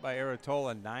 good hit by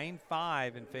Aratola.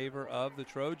 9-5 in favor of the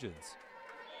Trojans.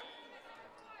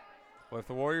 Well, if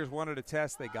the Warriors wanted a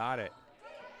test, they got it.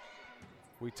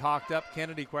 We talked up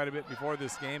Kennedy quite a bit before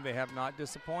this game. They have not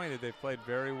disappointed. They've played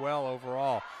very well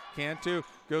overall. Cantu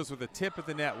goes with a tip at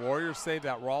the net. Warriors save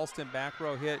that Ralston back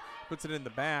row hit, puts it in the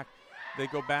back. They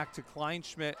go back to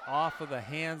Kleinschmidt off of the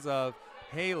hands of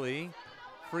Haley.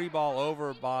 Free ball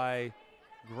over by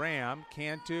Graham.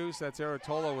 Cantu sets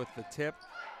Aratola with the tip.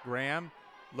 Graham.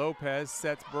 Lopez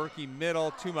sets Berkey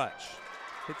middle. Too much.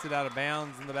 Hits it out of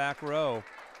bounds in the back row.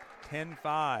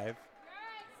 10-5.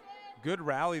 Good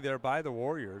rally there by the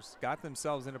Warriors. Got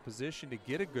themselves in a position to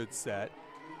get a good set.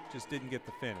 Just didn't get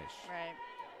the finish. Right.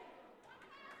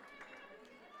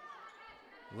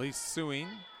 Elise Suing,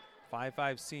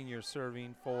 5'5" senior,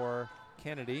 serving for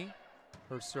Kennedy.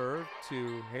 Her serve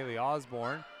to Haley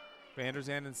Osborne.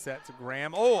 Vandershanden set to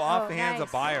Graham. Oh, off the hands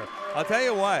of Beyer. I'll tell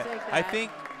you what, I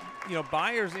think,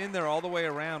 Beyer's in there all the way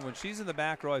around. When she's in the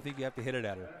back row, I think you have to hit it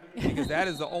at her. Because that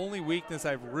is the only weakness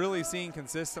I've really seen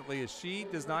consistently is she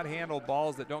does not handle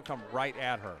balls that don't come right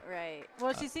at her. Right.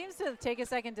 Well, she seems to take a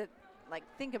second to,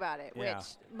 think about it, which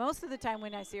most of the time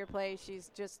when I see her play,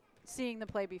 she's just seeing the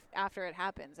play after it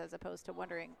happens as opposed to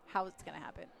wondering how it's going to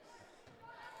happen.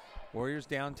 Warriors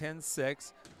down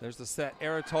 10-6. There's the set.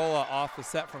 Aratola off the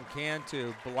set from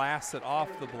Cantu. Blasts it off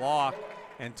the block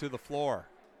and to the floor.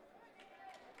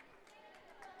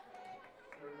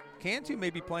 Cantu may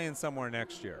be playing somewhere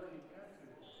next year.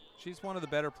 She's one of the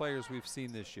better players we've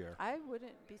seen this year. I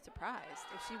wouldn't be surprised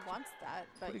if she wants that.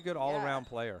 But pretty good all-around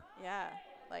player. Yeah,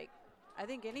 I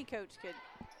think any coach could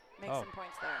make some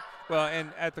points there. Well,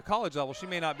 and at the college level, she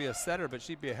may not be a setter, but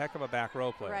she'd be a heck of a back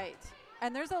row player. Right.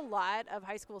 And there's a lot of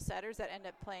high school setters that end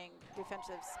up playing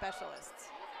defensive specialists.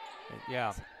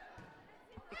 Yeah.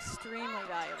 It's extremely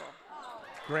valuable.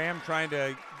 Graham trying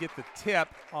to get the tip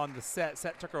on the set.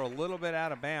 Set took her a little bit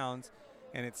out of bounds,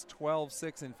 and it's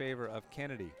 12-6 in favor of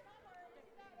Kennedy.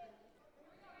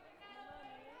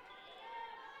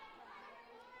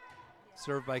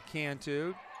 Served by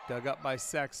Cantu, dug up by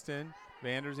Sexton.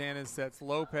 Vandershanden sets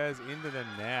Lopez into the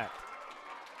net.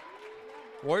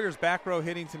 Warriors back row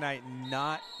hitting tonight,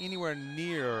 not anywhere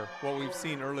near what we've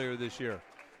seen earlier this year.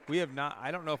 We have not,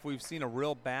 I don't know if we've seen a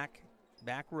real back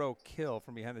row kill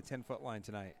from behind the 10-foot line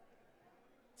tonight.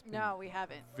 No, we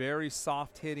haven't. Very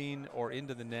soft hitting or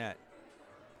into the net.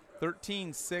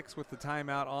 13-6 with the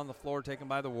timeout on the floor taken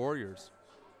by the Warriors.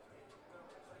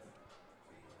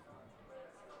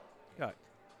 Got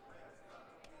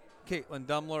Caitlin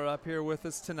Dumler up here with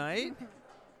us tonight.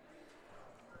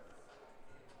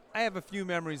 I have a few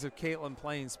memories of Caitlin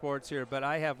playing sports here, but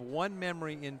I have one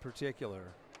memory in particular.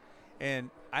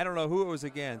 And I don't know who it was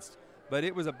against, but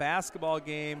it was a basketball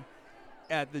game.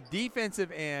 At the defensive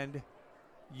end,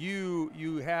 you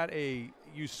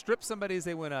stripped somebody as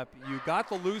they went up. You got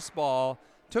the loose ball,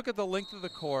 took it the length of the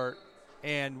court,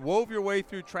 and wove your way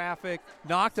through traffic,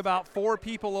 knocked about 4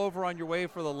 people over on your way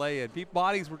for the lay-in.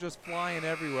 Bodies were just flying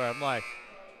everywhere. I'm like,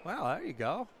 wow, there you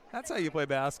go. That's how you play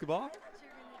basketball.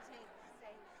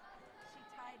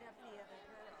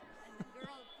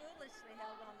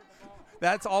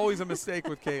 That's always a mistake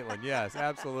with Caitlin. Yes,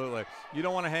 absolutely. You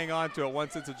don't want to hang on to it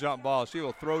once it's a jump ball. She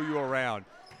will throw you around.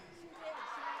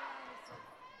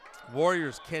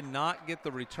 Warriors cannot get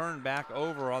the return back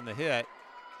over on the hit.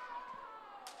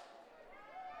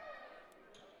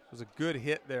 It was a good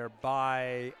hit there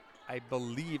by, I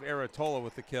believe, Aratola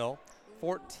with the kill.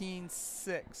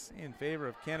 14-6 in favor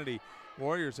of Kennedy.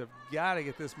 Warriors have got to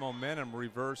get this momentum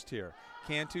reversed here.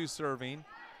 Cantu serving.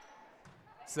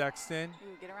 Sexton.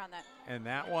 Ooh, get around that. And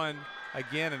that one,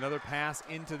 again, another pass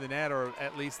into the net, or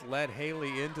at least led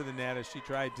Haley into the net as she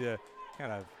tried to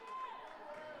kind of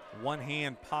one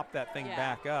hand pop that thing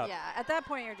back up. Yeah, at that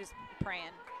point you're just praying,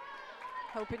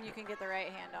 hoping you can get the right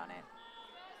hand on it.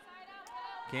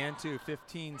 Cantu,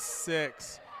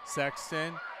 15-6.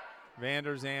 Sexton.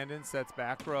 Vander Zanden sets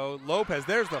back row. Lopez,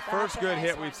 there's the first good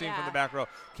hit we've seen from the back row.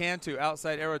 Cantu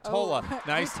outside Aratola. Oh,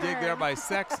 nice dig there by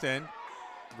Sexton.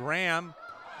 Graham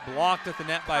blocked at the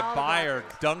net by Byer,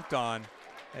 dunked on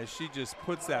as she just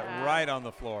puts that right on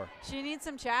the floor. She needs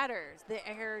some chatters.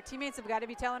 Her teammates have got to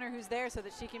be telling her who's there so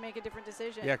that she can make a different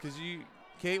decision. Yeah, because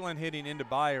Caitlin hitting into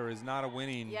Byer is not a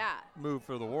winning move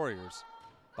for the Warriors.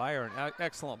 Byer, an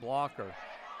excellent blocker.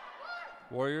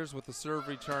 Warriors with the serve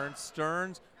return.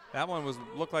 Stearns, that one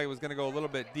looked like it was going to go a little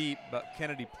bit deep, but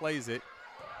Kennedy plays it.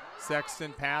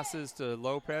 Sexton passes to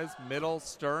Lopez, middle,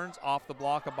 Stearns off the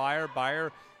block of Byer.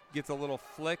 Byer gets a little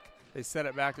flick. They set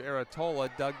it back to Aratola,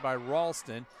 dug by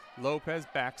Ralston. Lopez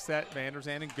back set, Vander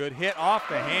Zanden, good hit off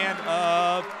the hand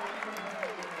of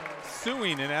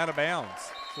Suing and out of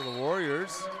bounds. So the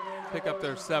Warriors pick up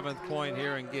their 7th point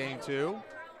here in game 2.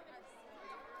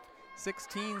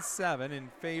 16-7 in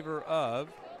favor of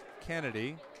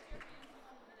Kennedy.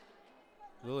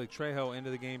 Lily Trejo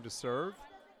into the game to serve.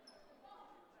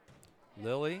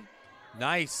 Lily,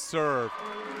 nice serve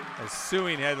as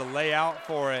Suing had to lay out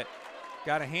for it.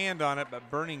 Got a hand on it, but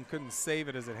Burning couldn't save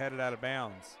it as it headed out of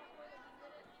bounds.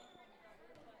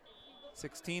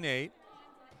 16-8.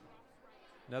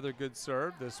 Another good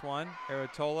serve. This one,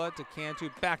 Aratola to Cantu,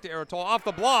 back to Aratola, off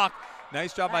the block.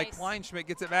 Nice job by Kleinschmidt,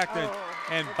 gets it back there.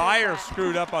 And Byer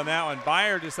screwed up on that one.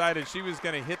 Byer decided she was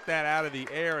going to hit that out of the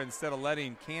air instead of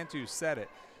letting Cantu set it.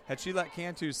 Had she let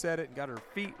Cantu set it and got her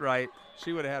feet right,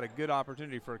 she would have had a good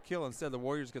opportunity for a kill. Instead, the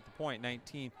Warriors get the point,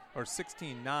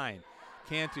 16-9.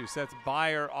 Cantu sets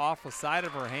Byer off the side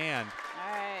of her hand.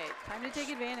 All right, time to take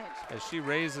advantage. As she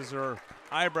raises her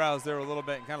eyebrows there a little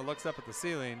bit and kind of looks up at the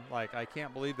ceiling like, I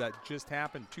can't believe that just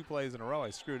happened 2 plays in a row. I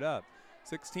screwed up.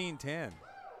 16-10.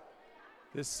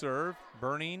 This serve,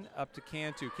 Burning up to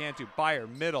Cantu. Cantu, Byer,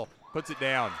 middle, puts it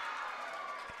down.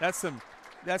 That's some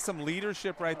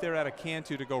leadership right there out of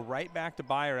Cantu to go right back to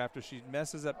Byer after she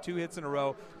messes up 2 hits in a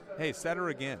row. Hey, set her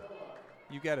again.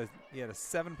 You had a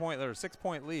 7-point or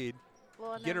 6-point lead.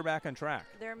 Well, get her back on track.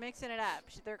 They're mixing it up.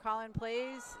 They're calling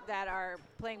plays that are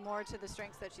playing more to the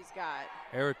strengths that she's got.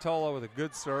 Aratola with a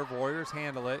good serve. Warriors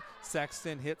handle it.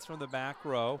 Sexton hits from the back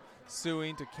row.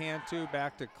 Suing to Cantu,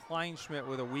 back to Kleinschmidt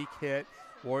with a weak hit.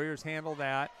 Warriors handle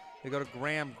that. They go to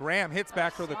Graham. Graham hits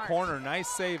back for the corner. Nice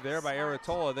save there by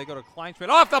Aratola. They go to Kleinschmidt.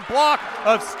 Off the block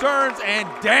of Stearns and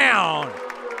down.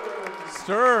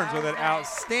 Stearns with an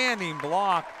outstanding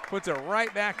block. Puts it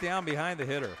right back down behind the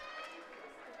hitter.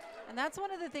 And that's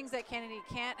one of the things that Kennedy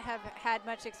can't have had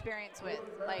much experience with,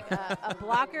 like a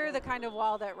blocker, the kind of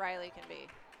wall that Riley can be.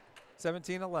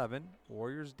 17-11.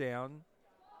 Warriors down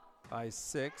by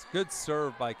 6. Good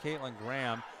serve by Caitlin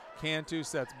Graham. Cantu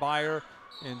sets Byer.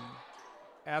 And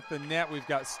at the net, we've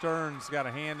got Stearns got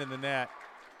a hand in the net.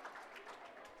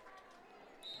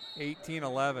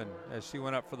 18-11 as she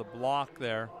went up for the block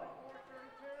there.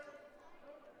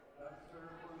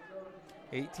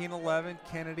 18-11,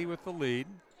 Kennedy with the lead.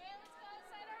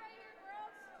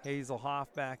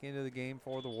 Hazelhoff back into the game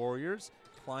for the Warriors.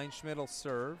 Kleinschmidt will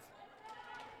serve.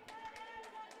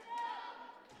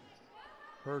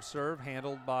 Her serve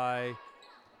handled by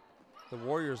The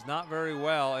Warriors not very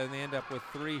well, and they end up with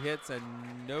 3 hits and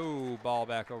no ball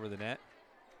back over the net.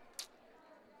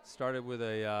 Started with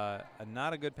a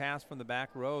not a good pass from the back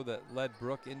row that led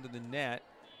Brooke into the net.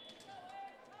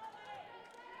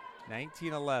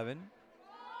 19-11.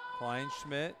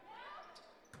 Kleinschmidt.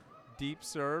 Deep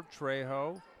serve.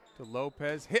 Trejo to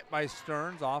Lopez. Hit by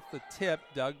Stearns off the tip.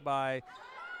 Dug by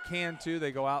Cantu.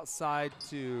 They go outside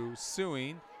to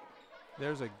Sewing.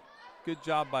 There's a good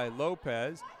job by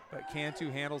Lopez, but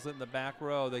Cantu handles it in the back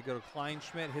row. They go to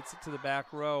Kleinschmidt. Hits it to the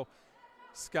back row.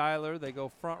 Schuyler, they go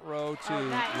front row to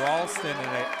Ralston,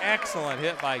 and an excellent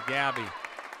hit by Gabby.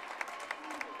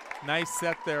 Nice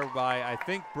set there by, I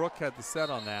think Brooke had the set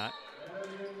on that.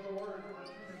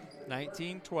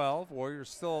 19-12, Warriors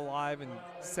still alive in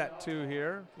set 2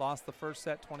 here. Lost the first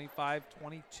set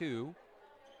 25-22.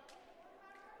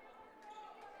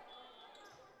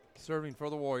 Serving for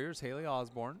the Warriors, Haley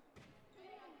Osborne.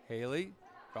 Haley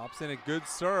drops in a good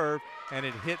serve, and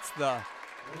it hits the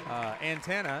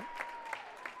antenna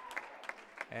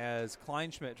as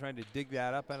Kleinschmidt trying to dig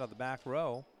that up out of the back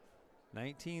row.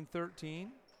 19-13,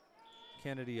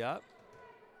 Kennedy up.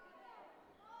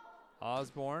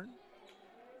 Osborne,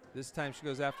 this time she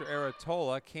goes after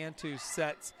Aratola. Cantu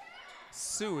sets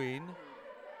Sewing.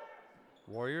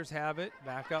 Warriors have it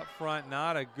back up front.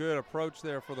 Not a good approach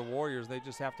there for the Warriors. They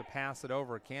just have to pass it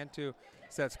over. Cantu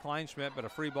sets Kleinschmidt, but a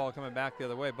free ball coming back the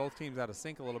other way. Both teams out of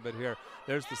sync a little bit here.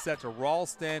 There's the set to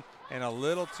Ralston, and a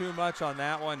little too much on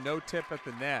that one. No tip at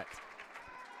the net.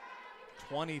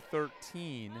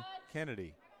 2013,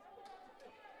 Kennedy.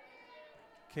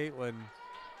 Caitlin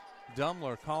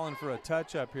Dumler calling for a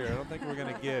touch up here. I don't think we're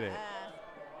going to get it.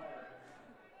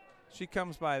 She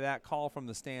comes by that call from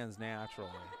the stands naturally.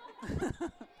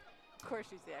 Of course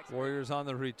she's the expert. Warriors on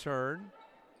the return.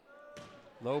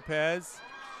 Lopez,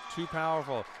 too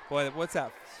powerful. Boy, what's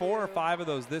that? 4 or 5 of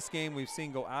those this game we've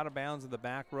seen go out of bounds in the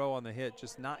back row on the hit,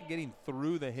 just not getting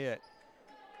through the hit.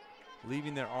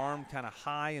 Leaving their arm kind of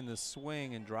high in the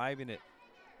swing and driving it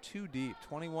too deep.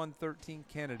 21-13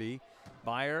 Kennedy.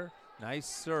 Beyer, nice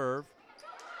serve.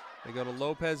 They go to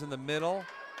Lopez in the middle.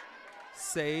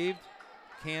 Saved.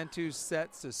 Cantu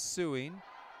sets to Sewing.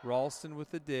 Ralston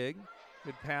with the dig.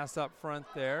 Good pass up front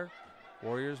there.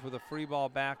 Warriors with a free ball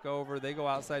back over. They go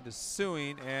outside to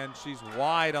Sewing, and she's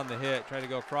wide on the hit, trying to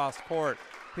go cross court.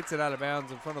 Hits it out of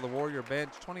bounds in front of the Warrior bench.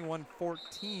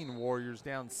 21-14, Warriors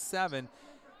down 7.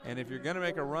 And if you're going to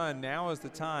make a run, now is the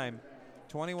time.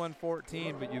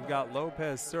 21-14, but you've got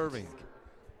Lopez serving.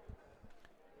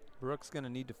 Brooks going to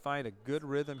need to find a good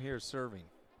rhythm here serving.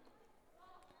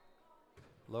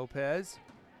 Lopez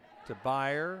to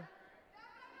Beyer.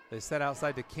 They set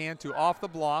outside to Cantu off the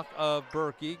block of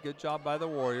Berkey. Good job by the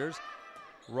Warriors.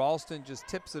 Ralston just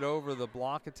tips it over the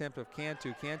block attempt of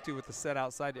Cantu. Cantu with the set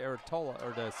outside to Aratola,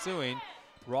 or to Sewing.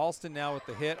 Ralston now with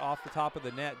the hit off the top of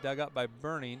the net, dug up by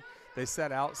Burning. They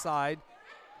set outside,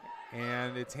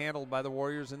 and it's handled by the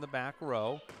Warriors in the back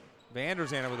row.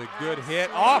 Vanderzanden with a good hit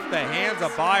off the hands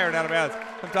of Beyer and out of bounds.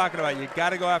 I'm talking about you got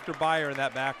to go after Beyer in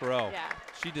that back row. Yeah.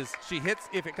 She hits,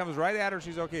 if it comes right at her,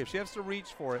 she's okay. If she has to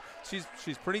reach for it,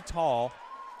 she's pretty tall,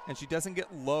 and she doesn't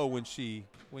get low when she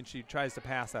tries to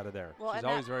pass out of there. Well, she's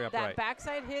always very upright. That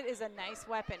backside hit is a nice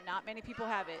weapon. Not many people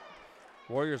have it.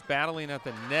 Warriors battling at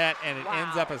the net, and it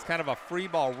ends up as kind of a free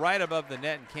ball right above the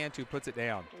net, and Cantu puts it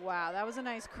down. Wow, that was a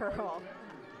nice curl.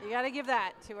 You got to give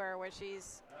that to her where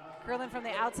she's curling from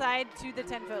the outside to the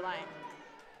 10-foot line.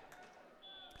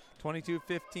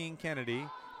 22-15 Kennedy.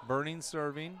 Burning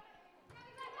serving.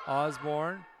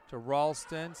 Osborne to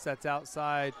Ralston, sets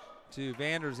outside to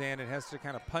Vanderzanden, has to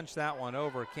kind of punch that one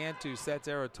over. Cantu sets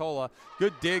Aratola.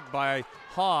 Good dig by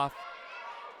Hoff.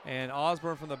 And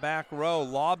Osborne from the back row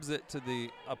lobs it to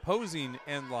the opposing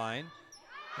end line.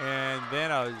 And then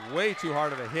a way too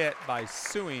hard of a hit by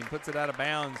Sewing. Puts it out of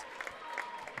bounds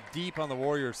deep on the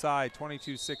Warrior side,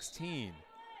 22-16.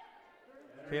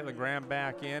 Caitlin Graham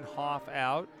back in, Hoff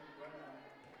out.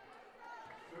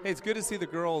 Hey, it's good to see the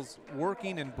girls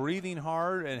working and breathing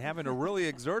hard and having to really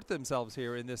exert themselves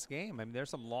here in this game. I mean, there's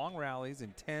some long rallies,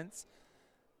 intense.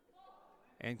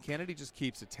 And Kennedy just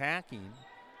keeps attacking,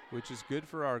 which is good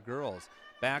for our girls.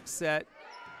 Back set,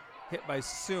 hit by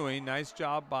Sewing. Nice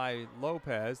job by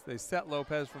Lopez. They set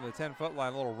Lopez from the 10-foot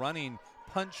line, a little running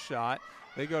punch shot.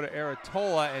 They go to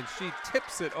Aratola, and she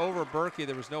tips it over Berkey.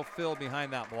 There was no fill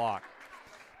behind that block.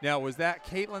 Now, was that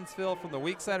Caitlin's fill from the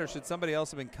weak side, or should somebody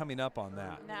else have been coming up on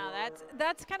that? No,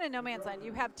 that's kind of no man's land.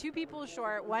 You have 2 people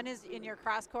short. One is in your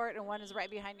cross court, and one is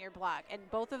right behind your block. And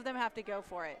both of them have to go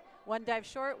for it. One dives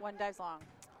short, one dives long.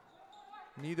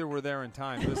 Neither were there in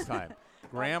time this time.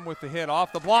 Graham with the hit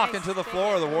off the block into the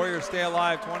floor. The Warriors stay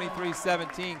alive,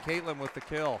 23-17. Caitlin with the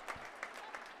kill.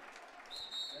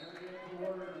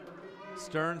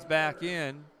 Stearns back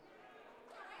in.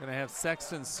 Going to have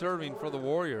Sexton serving for the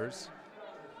Warriors.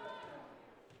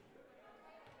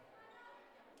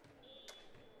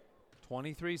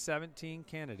 (23-17)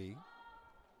 Kennedy.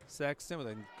 Sexton with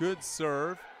a good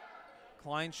serve.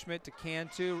 Kleinschmidt to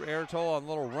Cantu. Aratola on a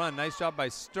little run. Nice job by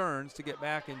Stearns to get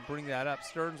back and bring that up.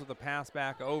 Stearns with a pass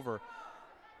back over.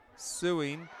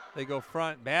 Suing. They go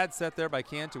front. Bad set there by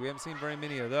Cantu. We haven't seen very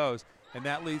many of those. And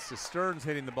that leads to Stearns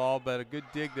hitting the ball, but a good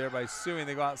dig there by Suing.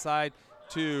 They go outside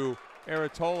to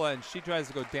Aratola, and she tries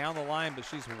to go down the line, but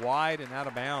she's wide and out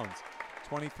of bounds.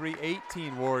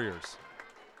 23-18 Warriors.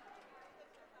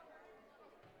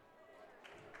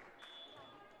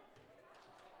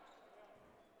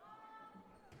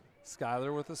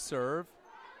 Schuyler with a serve.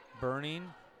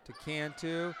 Burning to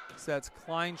Cantu. Sets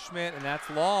Kleinschmidt, and that's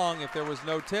long. If there was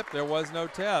no tip, there was no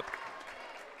tip.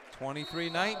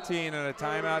 23-19 and a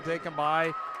timeout taken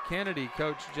by Kennedy.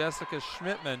 Coach Jessica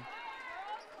Schmidtman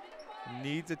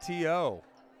needs a TO.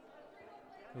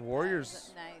 The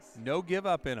Warriors, no give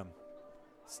up in them.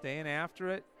 Staying after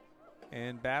it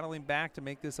and battling back to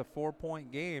make this a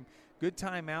 4-point game. Good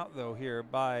timeout, though, here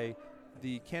by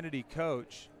the Kennedy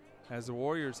coach, as the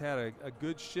Warriors had a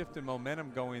good shift in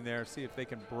momentum going there. See if they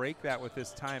can break that with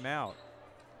this timeout.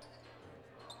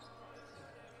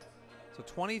 So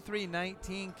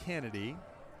 23-19 Kennedy.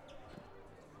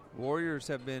 Warriors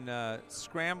have been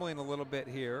scrambling a little bit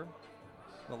here.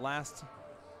 The last,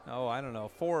 4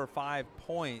 or 5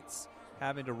 points,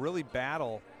 having to really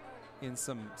battle in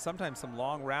sometimes some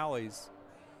long rallies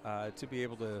to be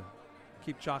able to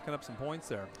keep chalking up some points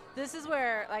there. This is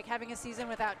where like having a season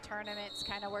without tournaments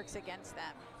kind of works against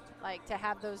them. Like to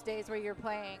have those days where you're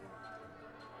playing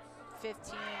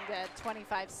 15 to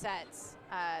 25 sets,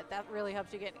 that really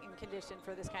helps you get in condition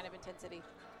for this kind of intensity.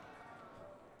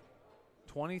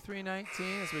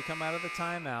 23-19 as we come out of the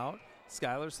timeout.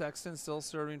 Schuyler Sexton still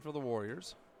serving for the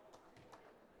Warriors.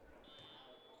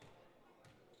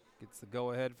 Gets the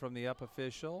go-ahead from the up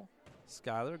official.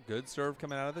 Schuyler, good serve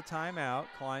coming out of the timeout.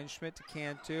 Kleinschmidt to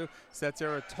Cantu, sets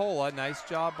Aratola. Nice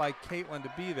job by Caitlin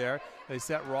to be there. They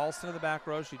set Ralston to the back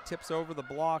row. She tips over the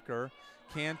blocker.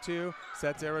 Cantu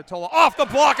sets Aratola off the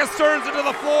block and Stearns into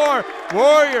the floor.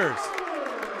 Warriors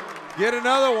get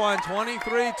another one,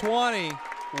 23-20.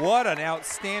 What an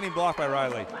outstanding block by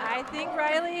Riley. I think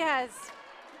Riley has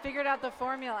figured out the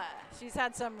formula. She's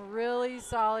had some really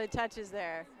solid touches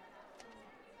there.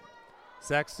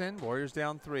 Sexton, Warriors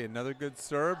down 3. Another good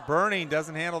serve. Burning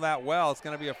doesn't handle that well. It's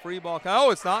going to be a free ball.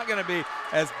 Oh, it's not going to be,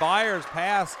 as Byers'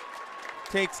 pass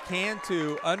takes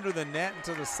Cantu under the net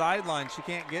into the sideline. She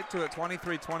can't get to it.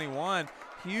 23-21.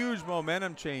 Huge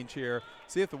momentum change here.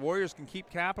 See if the Warriors can keep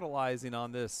capitalizing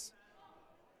on this.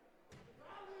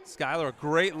 Schuyler, a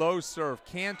great low serve.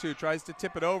 Cantu tries to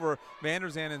tip it over. Van der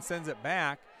Zanden sends it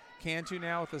back. Cantu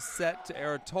now with a set to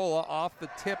Aratola off the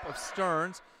tip of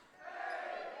Stearns.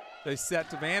 They set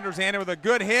to Van der Zanden with a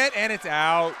good hit, and it's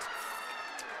out.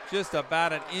 Just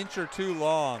about an inch or two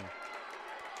long.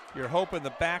 You're hoping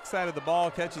the backside of the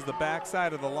ball catches the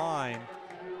backside of the line.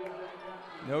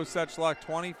 No such luck,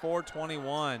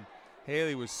 24-21.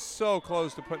 Haley was so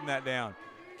close to putting that down.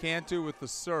 Cantu with the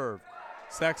serve.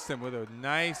 Sexton with a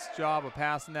nice job of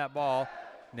passing that ball.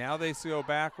 Now they go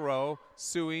back row.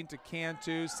 Suing to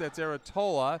Cantu, sets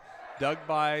Aratola. Dug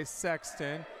by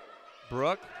Sexton.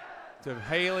 Brooke to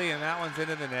Haley, and that one's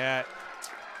into the net.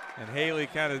 And Haley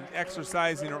kind of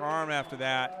exercising her arm after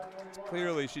that.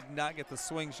 Clearly she did not get the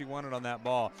swing she wanted on that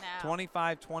ball. No.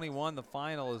 25-21 the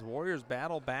final as Warriors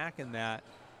battle back in that,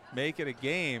 make it a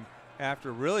game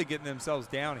after really getting themselves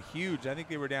down huge. I think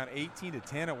they were down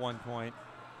 18-10 at one point.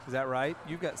 Is that right?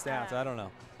 You've got stats. I don't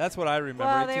know. That's what I remember.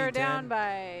 Well, they were down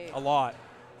by a lot.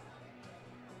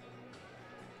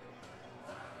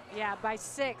 Yeah, by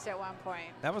 6 at one point.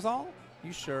 That was all?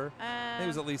 You sure? I think it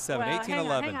was at least 7. Well,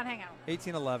 18-11. Hang on.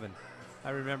 18-11.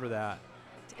 I remember that.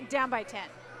 Down by 10.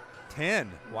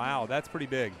 10. Wow, that's pretty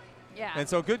big. Yeah. And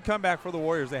so good comeback for the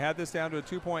Warriors. They had this down to a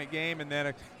 2-point game, and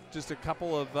then just a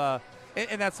couple of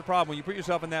and that's the problem. When you put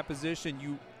yourself in that position,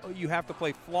 you have to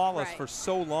play flawless for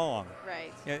so long.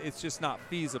 Right. It's just not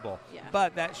feasible. Yeah.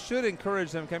 But that should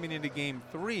encourage them coming into game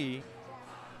 3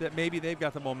 that maybe they've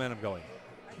got the momentum going.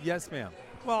 Yes, ma'am.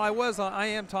 Well, I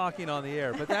am talking on the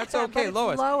air, but that's okay,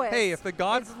 but Lois. Hey, if the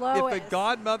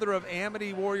godmother of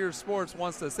Amity Warrior Sports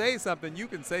wants to say something, you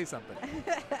can say something.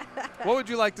 What would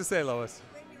you like to say, Lois?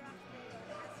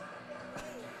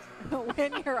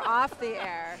 when you're off the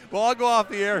air. Well, I'll go off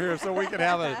the air here so we can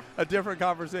have a different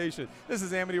conversation. This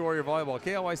is Amity Warrior Volleyball.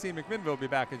 KLYC McMinnville will be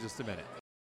back in just a minute.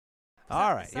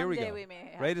 All right, here we go.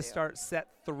 Ready to start set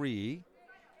 3.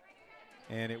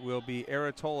 And it will be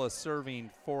Aratola serving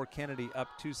for Kennedy up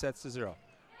 2-0.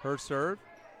 Her serve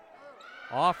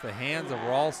off the hands of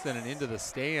Ralston and into the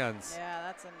stands. Yeah,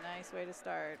 that's a nice way to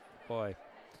start. Boy,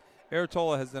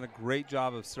 Aratola has done a great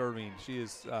job of serving. She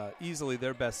is easily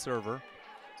their best server.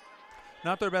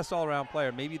 Not their best all-around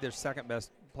player, maybe their second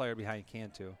best player behind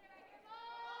Cantu.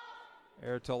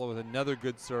 Aratola with another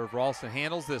good serve. Ralston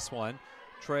handles this one.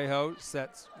 Trejo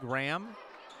sets Graham.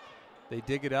 They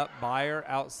dig it up. Beyer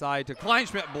outside to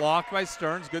Kleinschmidt, blocked by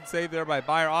Stearns. Good save there by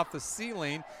Beyer off the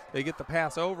ceiling. They get the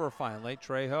pass over finally.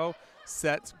 Trejo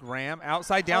sets Graham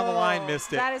outside down the line,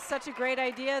 missed it. That is such a great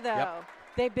idea, though. Yep.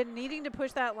 They've been needing to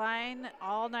push that line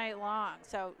all night long.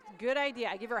 So good idea.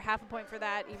 I give her half a point for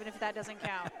that, even if that doesn't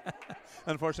count.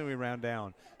 Unfortunately, we round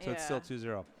down, so it's still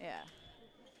 2-0. Yeah.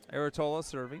 Aratola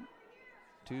serving.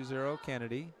 2-0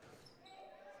 Kennedy.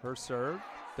 Her serve.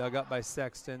 Dug up by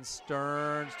Sexton.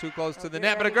 Stearns too close to the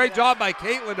net, but a great job by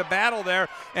Caitlin to battle there,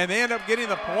 and they end up getting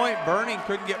the point. Burning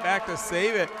couldn't get back to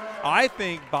save it. I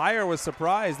think Beyer was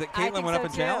surprised that Caitlin went up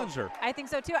and challenged her. I think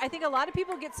so, too. I think a lot of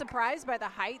people get surprised by the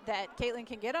height that Caitlin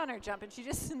can get on her jump, and she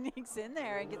just sneaks in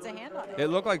there and gets a hand on it. It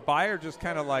looked like Beyer just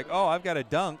kind of like, oh, I've got a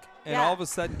dunk, and all of a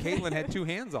sudden Caitlin had 2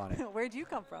 hands on it. Where'd you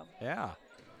come from? Yeah.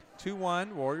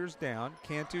 2-1, Warriors down.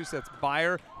 Cantu sets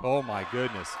Beyer. Oh, my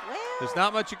goodness. Well, there's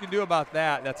not much you can do about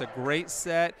that. That's a great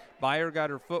set. Beyer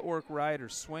got her footwork right, her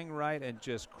swing right, and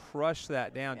just crushed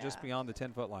that down just beyond the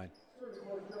 10-foot line.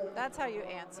 That's how you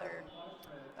answer.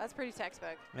 That's pretty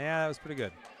textbook. Yeah, that was pretty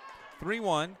good.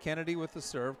 3-1, Kennedy with the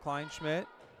serve. Kleinschmidt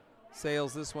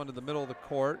sails this one to the middle of the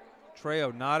court.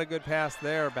 Trejo, not a good pass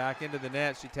there. Back into the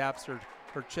net. She taps her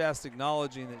chest,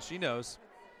 acknowledging that she knows.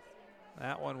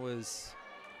 That one was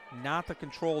not the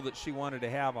control that she wanted to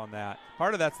have on that.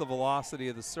 Part of that's the velocity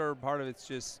of the serve. Part of it's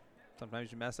just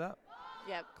sometimes you mess up.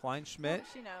 Yep. Kleinschmidt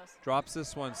she knows. Drops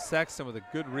this one. Sexton with a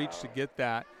good reach to get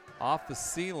that off the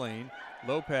ceiling.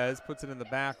 Lopez puts it in the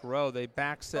back row. They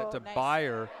back set to nice.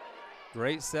 Beyer.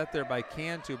 Great set there by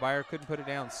Cantu. Beyer couldn't put it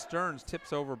down. Stearns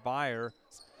tips over Beyer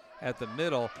at the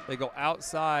middle. They go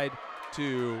outside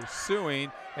to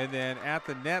Sewing, and then at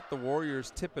the net, the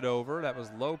Warriors tip it over. That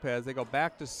was Lopez. They go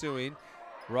back to Sewing.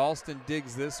 Ralston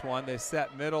digs this one. They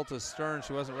set middle to Stearns.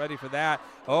 She wasn't ready for that.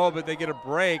 Oh, but they get a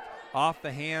break off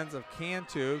the hands of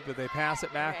Cantu, but they pass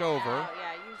it back over.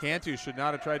 Cantu should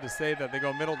not have tried to save that. They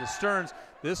go middle to Stearns.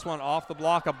 This one off the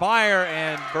block of Beyer,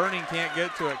 and Burning can't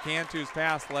get to it. Cantu's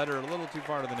pass led her a little too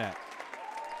far to the net.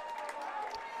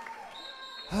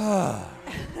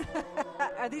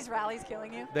 Are these rallies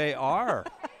killing you? They are.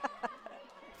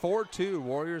 4-2.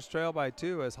 Warriors trail by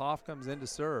 2 as Hoff comes in to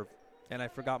serve. And I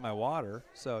forgot my water,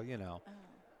 so, you know,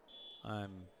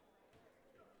 I'm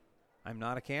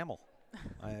not a camel.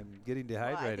 I'm getting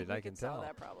dehydrated, well, I can tell. tell.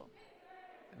 That problem.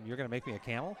 You're going to make me a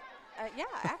camel? Yeah,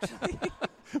 actually.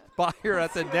 Beyer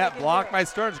at the net, blocked by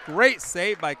Stearns. Great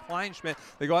save by Kleinschmidt.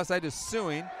 They go outside to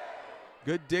Sewing.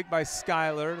 Good dig by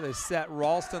Schuyler. They set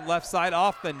Ralston left side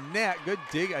off the net. Good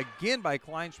dig again by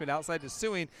Kleinschmidt outside to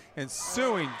Sewing. And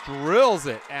Sewing drills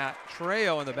it at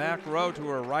Trejo in the back row to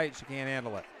her right. She can't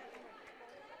handle it.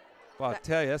 Well, I'll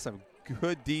tell you, that's some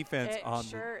good defense on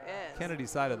the Kennedy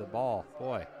side of the ball.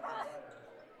 Boy.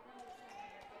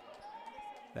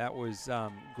 That was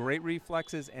great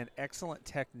reflexes and excellent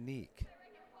technique.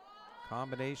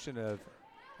 Combination of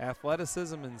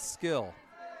athleticism and skill.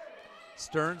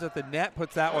 Stearns at the net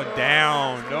puts that one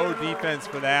down. No defense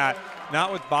for that.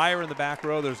 Not with Beyer in the back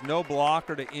row. There's no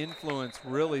blocker to influence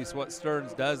really what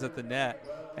Stearns does at the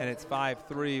net. And it's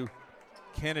 5-3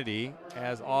 Kennedy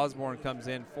as Osborne comes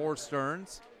in for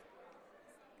Stearns.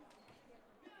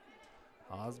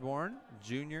 Osborne,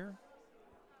 junior,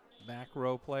 back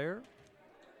row player.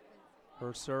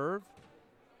 Her serve.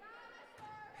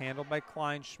 Handled by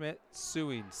Kleinschmidt.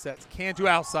 Sewing sets Cantu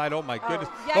outside. Oh, my goodness.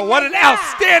 But what an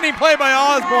outstanding play by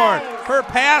Osborne. Nice. Her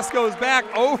pass goes back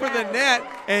over the net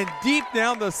and deep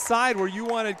down the side where you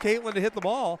wanted Caitlin to hit the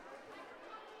ball.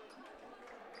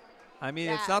 I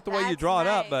mean, it's not the way you draw it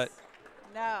up, but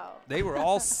they were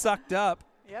all sucked up.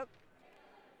 Yep.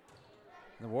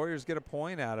 The Warriors get a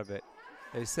point out of it.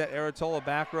 They set Aratola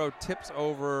back row, tips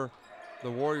over the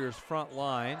Warriors front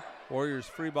line. Warriors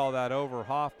free ball that over.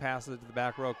 Hoff passes it to the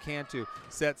back row. Cantu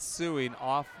sets Sewing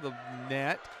off the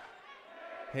net.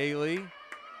 Haley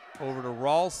over to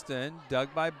Ralston,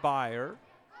 dug by Beyer.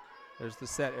 There's the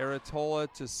set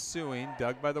Aratola to Sewing,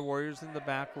 dug by the Warriors in the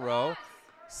back row.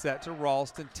 Set to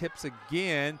Ralston, tips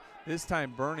again. This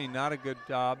time Bernie, not a good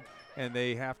job, and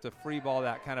they have to free ball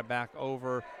that kind of back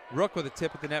over. Rook with a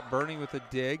tip at the net, Bernie with a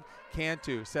dig.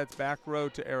 Cantu sets back row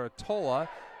to Aratola.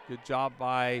 Good job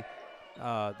by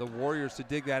the Warriors to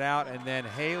dig that out, and then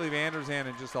Haley Van der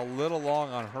Zanden just a little long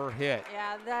on her hit.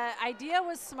 Yeah, the idea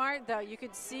was smart, though. You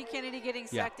could see Kennedy getting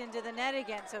sucked into the net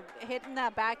again, so hitting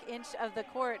that back inch of the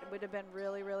court would have been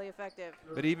really, really effective.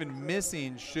 But even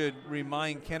missing should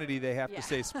remind Kennedy they have to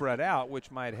stay spread out,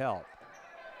 which might help.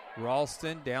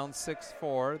 Ralston down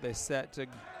 6-4. They set to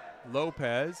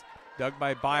Lopez. Dug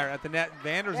by Beyer at the net.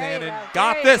 Van der Zanden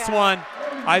got this one.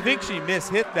 I think she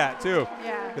mishit that too.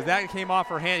 Yeah. Because that came off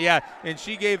her hand. Yeah, and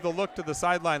she gave the look to the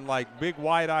sideline like big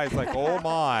wide eyes like, oh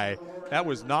my. That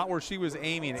was not where she was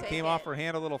aiming. It came off her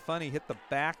hand a little funny. Hit the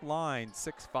back line.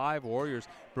 6-5 Warriors.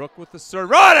 Brooke with the serve.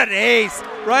 What an ace!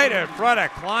 Right in front of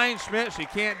Kleinschmidt. She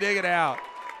can't dig it out.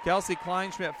 Kelsey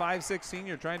Kleinschmidt, 5'6"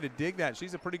 senior, trying to dig that.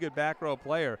 She's a pretty good back row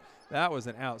player. That was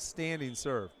an outstanding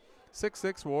serve.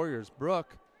 6-6 Warriors.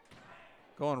 Brooke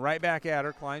going right back at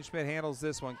her. Kleinschmidt handles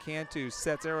this one. Cantu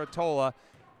sets Aratola.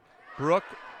 Brooke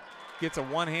gets a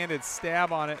one-handed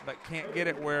stab on it, but can't get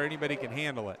it where anybody can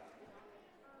handle it.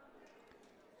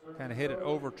 Kind of hit it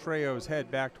over Trejo's head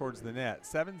back towards the net.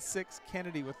 7-6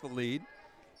 Kennedy with the lead.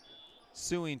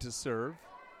 Suing to serve.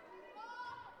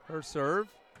 Her serve,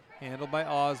 handled by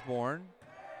Osborne.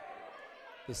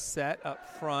 The set up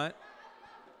front.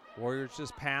 Warriors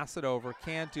just pass it over.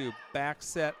 Cantu back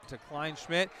set to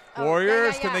Kleinschmidt.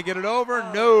 Warriors, can they get it over?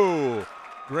 No.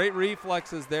 Great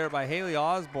reflexes there by Haley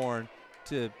Osborne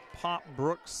to pop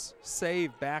Brooks'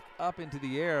 save back up into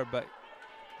the air, but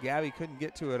Gabby couldn't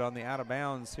get to it on the out of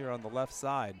bounds here on the left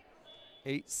side.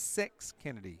 8-6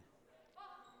 Kennedy.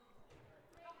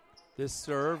 This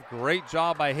serve, great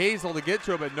job by Hazel to get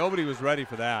to it, but nobody was ready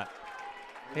for that.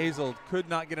 Hazel could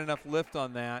not get enough lift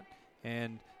on that,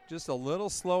 and just a little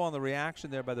slow on the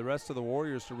reaction there by the rest of the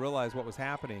Warriors to realize what was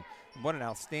happening. And what an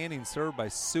outstanding serve by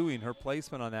Suing. Her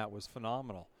placement on that was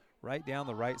phenomenal. Right down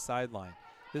the right sideline.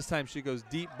 This time she goes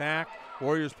deep back.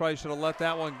 Warriors probably should have let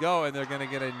that one go, and they're going to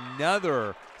get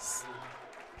another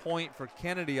point for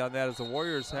Kennedy on that as the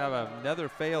Warriors have another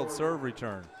failed serve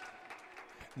return.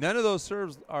 None of those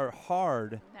serves are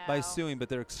hard by Suing, but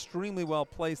they're extremely well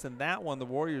placed, and that one the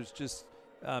Warriors just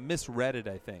misread it,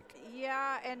 I think.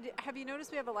 Yeah, and have you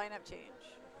noticed we have a lineup change?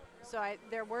 So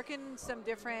they're working some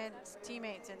different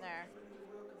teammates in there.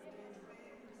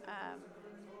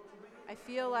 I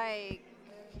feel like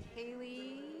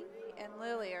Haley and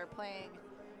Lily are playing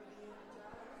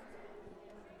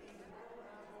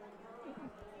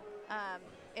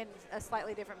in a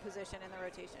slightly different position in the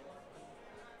rotation.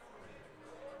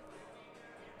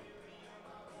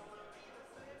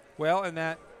 Well, and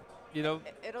that, you know,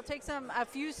 it'll take a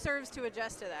few serves to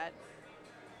adjust to that.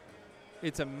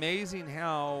 It's amazing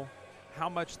how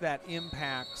much that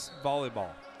impacts volleyball,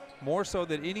 more so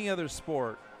than any other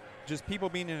sport. Just people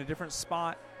being in a different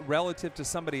spot relative to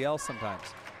somebody else sometimes.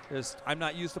 I'm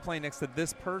not used to playing next to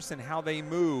this person, how they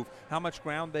move, how much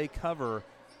ground they cover.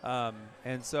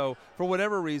 And so for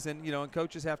whatever reason, you know, and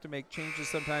coaches have to make changes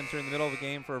sometimes during the middle of a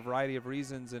game for a variety of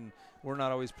reasons, and we're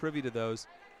not always privy to those.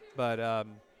 But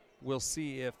we'll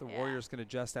see if the Warriors can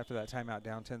adjust after that timeout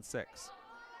down 10-6.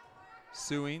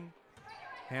 Suing,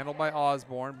 handled by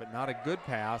Osborne, but not a good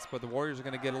pass. But the Warriors are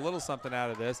going to get a little something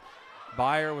out of this.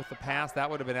 Beyer with the pass, that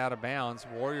would have been out of bounds.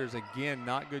 Warriors, again,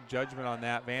 not good judgment on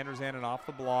that. Van der Zanden off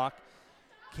the block.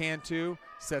 Cantu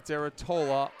sets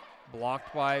Aratola,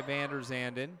 blocked by Van der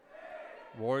Zanden.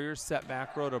 Warriors set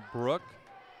back row to Brooke.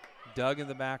 Dug in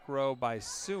the back row by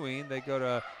Suing. They go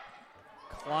to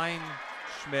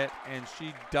Kleinschmidt, and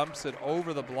she dumps it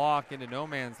over the block into no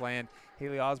man's land.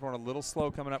 Haley Osborne a little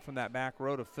slow coming up from that back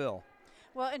row to fill.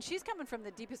 Well, and she's coming from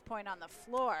the deepest point on the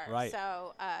floor. Right.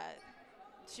 So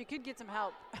she could get some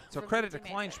help. So credit to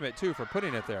Kleinschmidt, too, for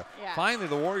putting it there. Yeah. Finally,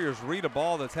 the Warriors read a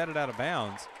ball that's headed out of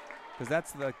bounds, because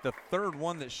that's the third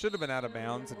one that should have been out of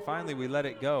bounds, and finally we let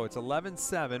it go. It's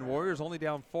 11-7. Warriors only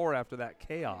down 4 after that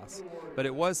chaos, but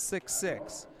it was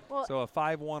 6-6. Well, so a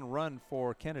 5-1 run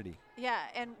for Kennedy. Yeah,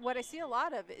 and what I see a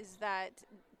lot of is that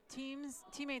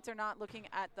teammates are not looking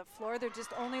at the floor. They're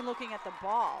just only looking at the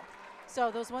ball. So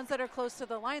those ones that are close to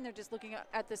the line, they're just looking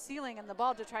at the ceiling and the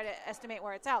ball to try to estimate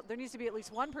where it's out. There needs to be at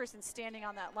least one person standing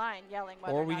on that line yelling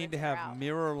whether or not it's out. Or we need to have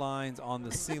mirror lines on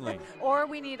the ceiling. Or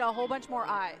we need a whole bunch more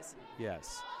eyes.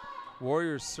 Yes.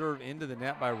 Warriors serve into the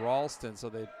net by Ralston, so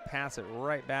they pass it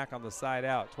right back on the side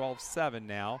out. 12-7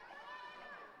 now.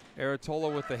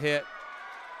 Aratola with the hit.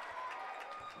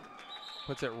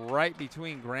 Puts it right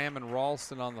between Graham and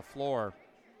Ralston on the floor.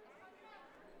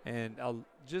 And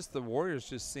just the Warriors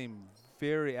just seem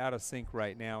very out of sync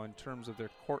right now in terms of their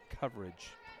court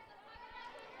coverage.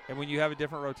 And when you have a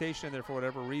different rotation in there for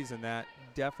whatever reason, that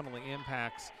definitely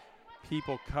impacts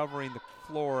people covering the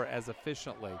floor as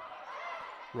efficiently.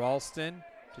 Ralston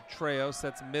to Trejo,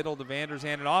 sets middle to Vander's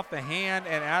hand, and off the hand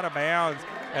and out of bounds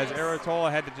as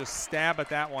Aratola had to just stab at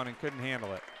that one and couldn't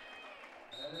handle it.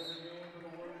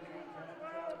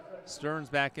 Stearns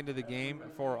back into the game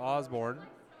for Osborne.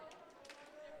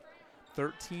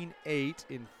 13-8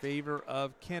 in favor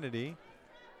of Kennedy.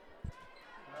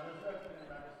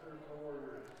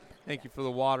 Thank you for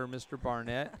the water, Mr.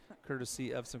 Barnett,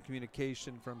 courtesy of some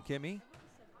communication from Kimmy.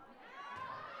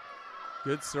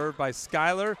 Good serve by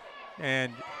Schuyler,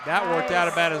 and that worked out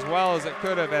about as well as it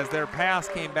could have as their pass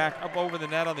came back up over the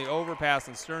net on the overpass,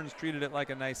 and Stearns treated it like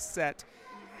a nice set.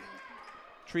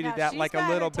 Treated that like a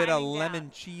little bit of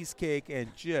lemon cheesecake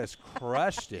and just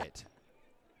crushed it.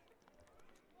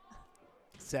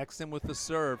 Sexton with the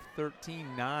serve,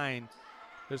 13-9.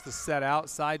 There's the set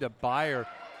outside to Byer.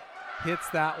 Hits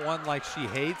that one like she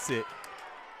hates it.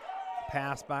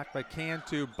 Pass back by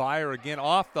Cantu. Byer again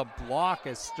off the block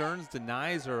as Stearns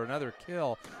denies her another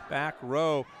kill. Back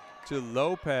row to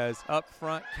Lopez. Up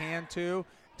front, Cantu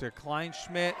to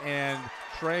Kleinschmidt, and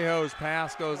Trejo's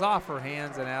pass goes off her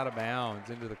hands and out of bounds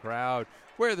into the crowd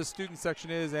where the student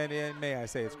section is, and may I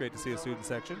say it's great to see a student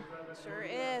section. Sure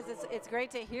is. It's great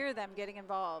to hear them getting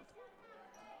involved.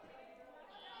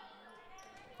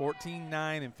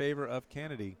 14-9 in favor of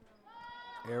Kennedy.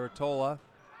 Aratola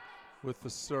with the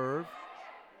serve.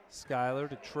 Schuyler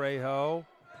to Trejo.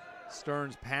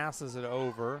 Stearns passes it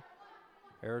over.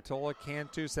 Aratola,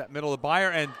 Cantu, set middle to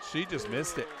Byer, and she just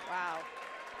missed it. Wow.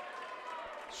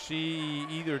 She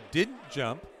either didn't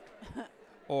jump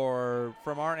or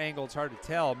from our angle it's hard to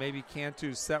tell. Maybe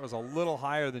Cantu's set was a little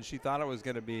higher than she thought it was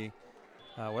going to be.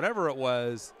 Whatever it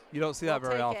was, you don't see that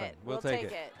very often. We'll take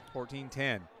it.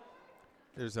 14-10.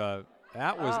 There's a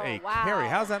that was a carry.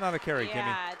 How's that not a carry, Kimmy?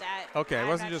 That. Okay, it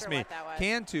wasn't just me.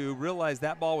 Cantu realized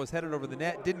that ball was headed over the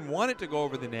net, didn't want it to go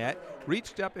over the net,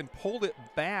 reached up and pulled it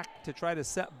back to try to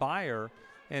set Byer,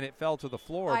 and it fell to the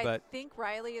floor. I think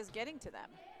Riley is getting to them.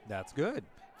 That's good.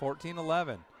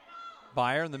 14-11.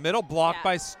 Byer in the middle, blocked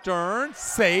by Stearns,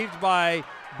 saved by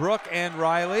Brooke and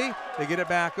Riley. They get it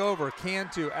back over.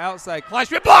 Cantu outside.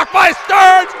 Kleinschmidt blocked by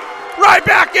Stearns. Right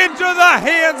back into the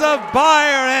hands of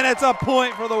Byer, and it's a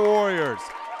point for the Warriors.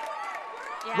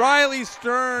 Yeah. Riley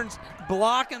Stearns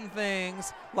blocking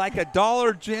things like a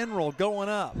Dollar General going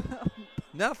up.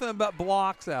 Nothing but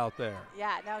blocks out there.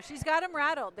 Yeah, no, she's got them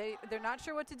rattled. They're not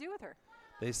sure what to do with her.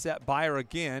 They set Byer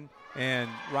again, and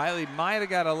Riley might have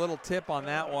got a little tip on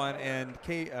that one, and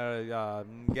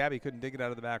Gabby couldn't dig it out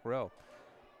of the back row.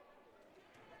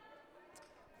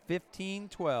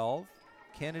 15-12.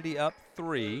 Kennedy up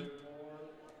 3.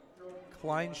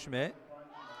 Kleinschmidt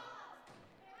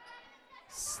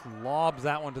slobs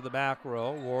that one to the back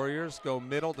row. Warriors go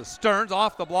middle to Stearns,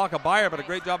 off the block of Byer, but a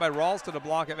great job by Ralston to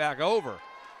block it back over.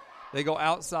 They go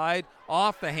outside,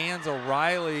 off the hands of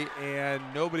Riley, and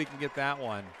nobody can get that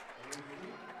one.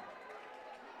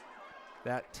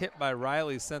 That tip by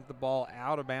Riley sent the ball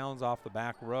out of bounds off the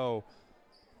back row.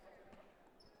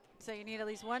 So you need at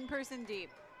least one person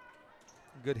deep.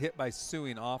 Good hit by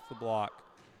Sewing off the block.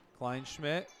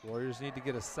 Kleinschmidt, Warriors need to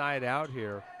get a side out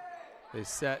here. They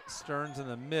set Stearns in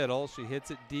the middle. She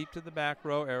hits it deep to the back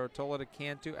row. Aratola to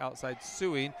Cantu, outside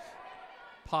Sewing.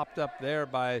 Popped up there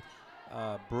by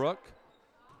Brooke.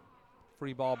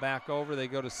 Free ball back over. They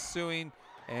go to Sewing,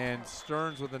 and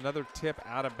Stearns with another tip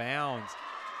out of bounds.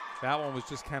 That one was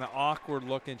just kind of awkward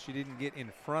looking. She didn't get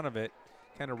in front of it.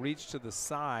 Kind of reached to the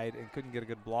side and couldn't get a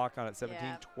good block on it.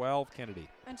 17-12 Kennedy.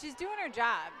 And she's doing her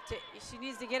job. She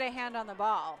needs to get a hand on the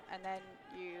ball, and then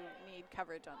you need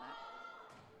coverage on that.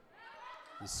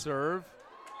 The serve.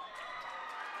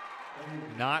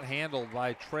 Not handled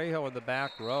by Trejo in the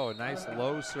back row. A nice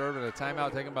low serve and a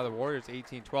timeout taken by the Warriors,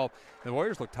 18-12. The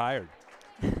Warriors look tired.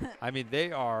 I mean,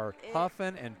 they are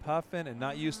huffing and puffing and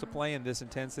not used to playing this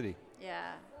intensity.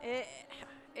 Yeah.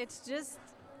 It's just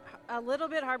a little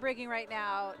bit heartbreaking right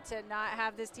now to not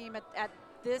have this team at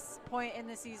this point in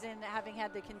the season, having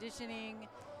had the conditioning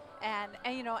and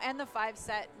the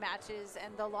 5-set matches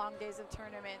and the long days of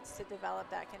tournaments to develop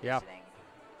that conditioning.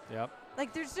 Yep.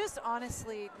 Like, there's just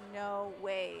honestly no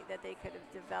way that they could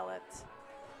have developed,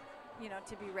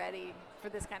 to be ready for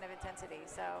this kind of intensity.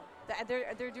 So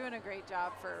they're doing a great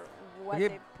job for what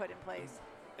they've put in place.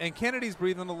 And Kennedy's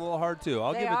breathing a little hard too.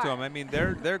 I'll give it to them. I mean,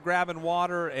 they're grabbing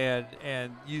water,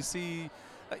 and you see,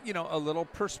 a little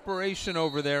perspiration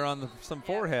over there on some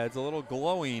foreheads, a little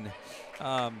glowing.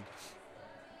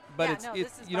 But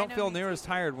you don't feel near as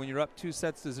tired when you're up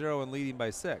 2-0 and leading by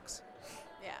 6.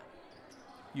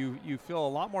 you feel a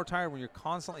lot more tired when you're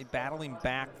constantly battling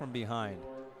back from behind.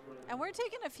 And we're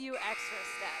taking a few extra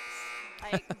steps.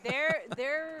 Like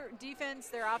their defense,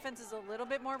 their offense is a little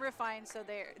bit more refined, so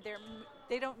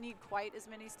they don't need quite as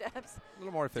many steps. A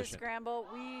little more efficient. To scramble.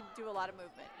 We do a lot of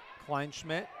movement.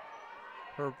 Kleinschmidt,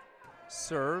 her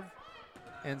serve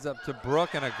ends up to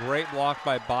Brooke, and a great block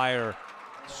by Beyer.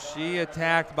 She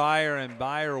attacked Beyer, and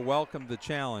Beyer welcomed the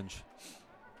challenge.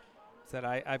 Said,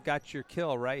 I've got your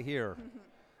kill right here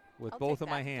with both of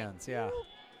my hands. Yeah.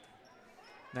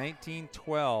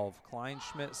 19-12.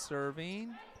 Kleinschmidt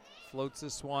serving. Floats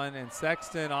this one, and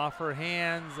Sexton off her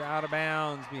hands, out of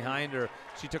bounds behind her.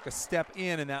 She took a step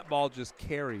in, and that ball just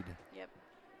carried.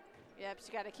 Yep,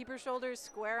 she got to keep her shoulders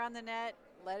square on the net,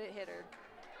 let it hit her.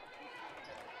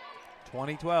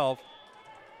 2012.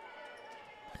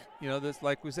 You know, this,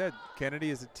 like we said, Kennedy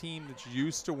is a team that's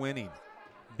used to winning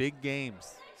big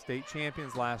games. State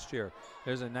champions last year.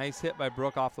 There's a nice hit by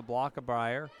Brooke off the block of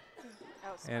Beyer.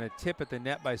 And a tip at the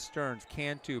net by Stearns.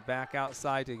 Cantu back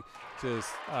outside to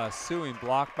Sewing,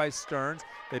 blocked by Stearns.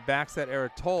 They backset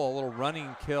Aratola, a little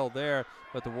running kill there,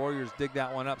 but the Warriors dig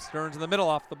that one up. Stearns in the middle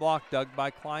off the block, dug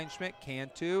by Kleinschmidt.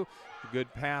 Cantu,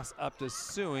 good pass up to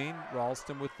Sewing.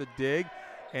 Ralston with the dig,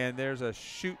 and there's a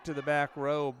shoot to the back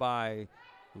row by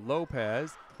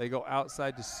Lopez. They go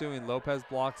outside to Sewing. Lopez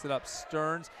blocks it up.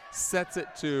 Stearns sets it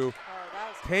to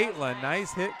Caitlin.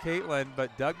 Nice hit, Caitlin,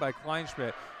 but dug by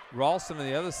Kleinschmidt. Ralston on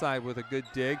the other side with a good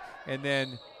dig, and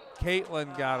then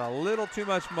Caitlin got a little too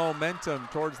much momentum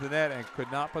towards the net and could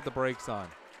not put the brakes on.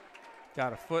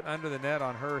 Got a foot under the net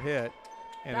on her hit,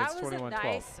 and it's 21-12. That was a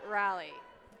nice rally.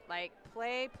 Like,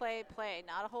 play,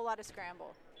 not a whole lot of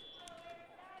scramble.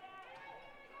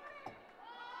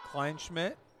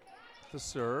 Kleinschmidt, the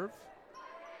serve.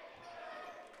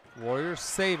 Warriors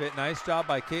save it. Nice job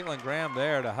by Caitlin Graham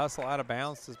there to hustle out of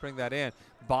bounds to bring that in.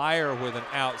 Beyer with an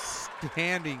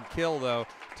outstanding kill, though,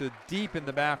 to deep in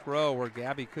the back row where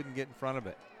Gabby couldn't get in front of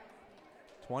it.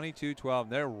 22-12.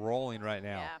 They're rolling right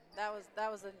now. Yeah, that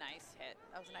was a nice hit.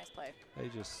 That was a nice play. They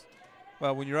just,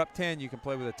 well, when you're up 10, you can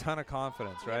play with a ton of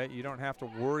confidence, right? You don't have to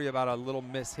worry about a little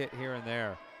miss hit here and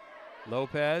there.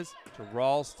 Lopez to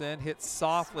Ralston, hit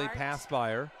softly past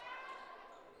Beyer.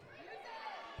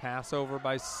 Pass over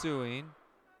by Sewing.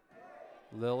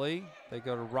 Lilly, they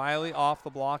go to Riley off the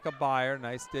block of Beyer.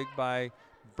 Nice dig by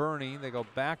Bernie. They go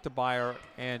back to Beyer,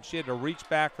 and she had to reach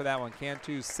back for that one.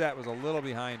 Cantu's set was a little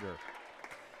behind her.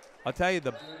 I'll tell you,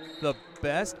 the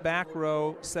best back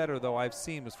row setter, though, I've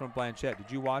seen was from Blanchette. Did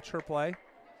you watch her play?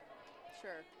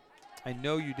 Sure. I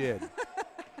know you did.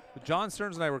 But John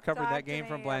Stearns and I were covering that game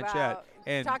from Blanchette.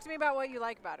 And talk to me about what you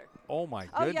like about her. Oh, my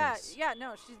goodness. Oh, yeah,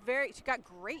 no, she got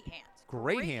great hands.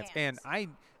 Great hands. And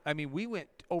I mean, we went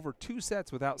over 2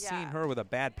 sets without seeing her with a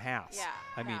bad pass. Yeah.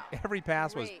 I mean, every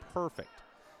pass was perfect.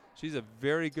 She's a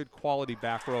very good quality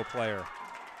back row player.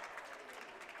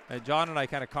 And John and I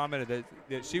kind of commented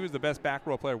that she was the best back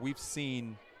row player we've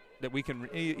seen that we can,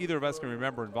 either of us can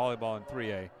remember in volleyball in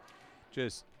 3A.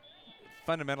 Just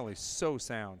fundamentally so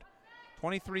sound.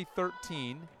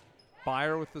 23-13.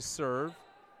 Beyer with the serve.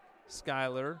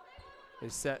 Schuyler. They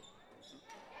set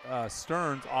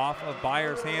Stearns off of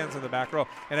Beyer's hands in the back row.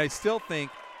 And I still think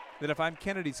that if I'm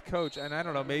Kennedy's coach, and I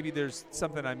don't know, maybe there's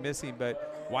something I'm missing,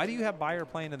 but why do you have Beyer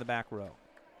playing in the back row?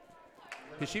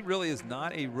 Because she really is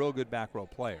not a real good back row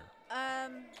player. I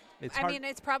mean,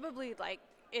 it's probably like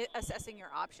assessing your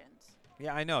options.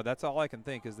 Yeah, I know. That's all I can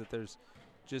think is that there's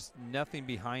just nothing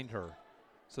behind her.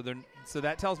 So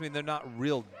that tells me they're not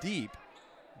real deep.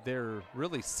 They're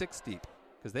really 6 deep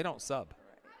because they don't sub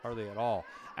hardly at all.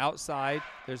 Outside,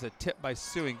 there's a tip by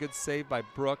Sewing. Good save by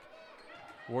Brooke.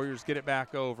 Warriors get it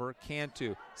back over.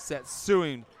 Cantu sets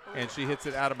Sewing, and she hits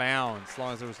it out of bounds as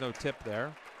long as there was no tip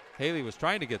there. Haley was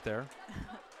trying to get there.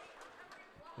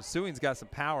 Sewing's got some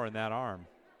power in that arm.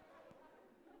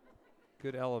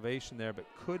 Good elevation there, but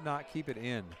could not keep it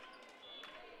in.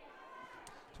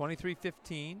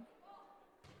 23-15.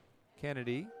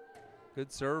 Kennedy.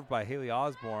 Good serve by Haley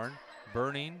Osborne.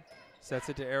 Burning. Sets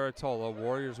it to Aratola.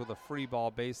 Warriors with a free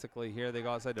ball basically here. They go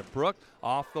outside to Brooke.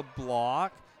 Off the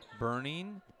block.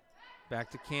 Burning. Back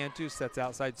to Cantu. Sets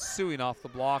outside. Sewing off the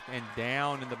block and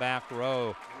down in the back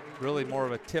row. Really more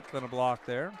of a tip than a block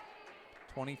there.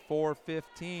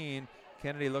 24-15.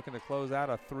 Kennedy looking to close out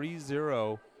a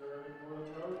 3-0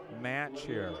 match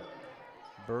here.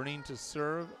 Burning to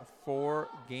serve for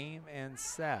game and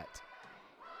set.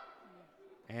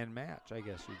 And match, I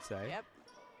guess you'd say. Yep.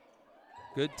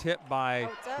 Good tip by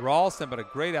Ralston, but a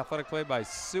great athletic play by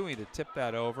Sewing to tip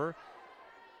that over.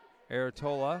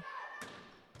 Aratola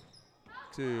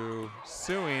to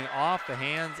suing off the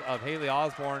hands of Haley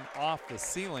Osborne, off the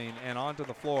ceiling and onto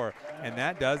the floor. And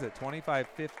that does it,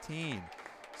 25-15.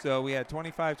 So we had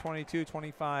 25-22,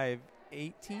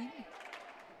 25-18,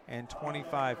 and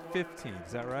 25-15.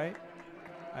 Is that right?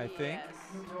 I think.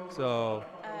 So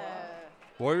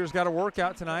Warriors got a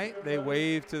workout tonight. They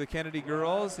waved to the Kennedy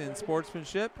girls in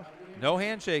sportsmanship. No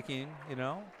handshaking,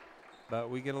 but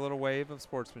we get a little wave of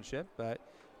sportsmanship. But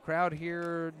crowd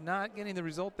here not getting the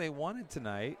result they wanted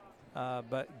tonight,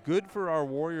 but good for our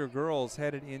Warrior girls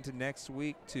headed into next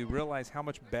week to realize how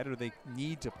much better they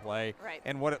need to play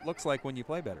and what it looks like when you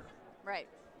play better. Right.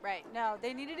 No,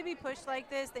 they needed to be pushed like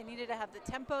this. They needed to have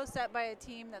the tempo set by a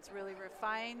team that's really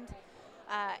refined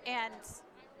and,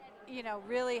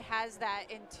 really has that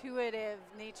intuitive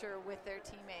nature with their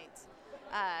teammates.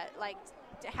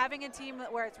 Having a team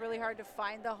where it's really hard to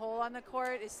find the hole on the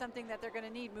court is something that they're going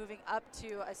to need moving up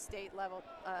to a state level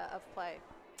of play.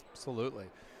 Absolutely.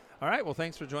 All right, well,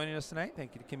 thanks for joining us tonight.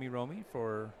 Thank you to Kimmy Romy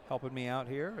for helping me out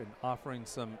here and offering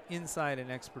some insight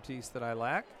and expertise that I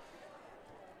lack.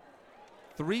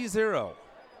 3-0,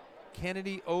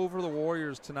 Kennedy over the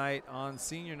Warriors tonight on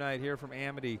senior night here from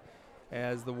Amity,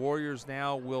 as the Warriors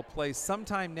now will play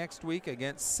sometime next week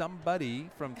against somebody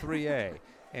from 3A.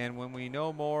 And when we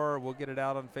know more, we'll get it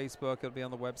out on Facebook. It'll be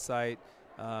on the website.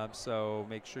 So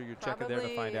make sure you're checking there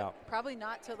to find out. Probably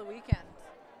not till the weekend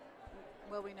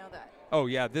will we know that. Oh,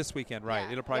 yeah, this weekend, right.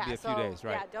 Yeah, It'll probably be a few days,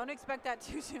 right. Yeah, don't expect that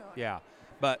too soon. Yeah,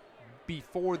 but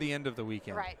before the end of the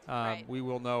weekend. Right. We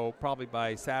will know probably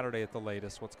by Saturday at the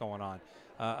latest what's going on.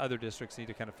 Other districts need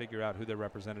to kind of figure out who their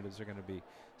representatives are going to be.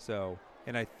 So,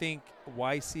 and I think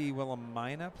YC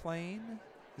Willamina playing,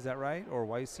 is that right? Or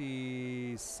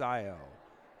YC Scio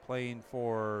playing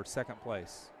for second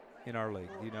place in our league.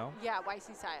 Do you know? Yeah,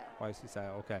 YC Scio. YC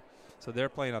Scio, okay. So they're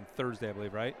playing on Thursday, I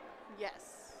believe, right?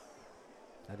 Yes.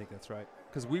 I think that's right.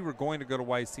 Because we were going to go to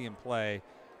YC and play,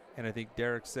 and I think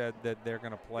Derek said that they're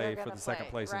going to play for the second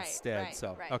place instead.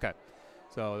 Okay.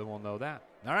 So we'll know that.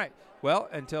 All right. Well,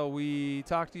 until we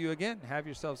talk to you again, have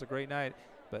yourselves a great night.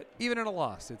 But even in a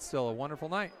loss, it's still a wonderful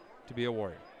night to be a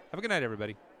Warrior. Have a good night,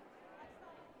 everybody.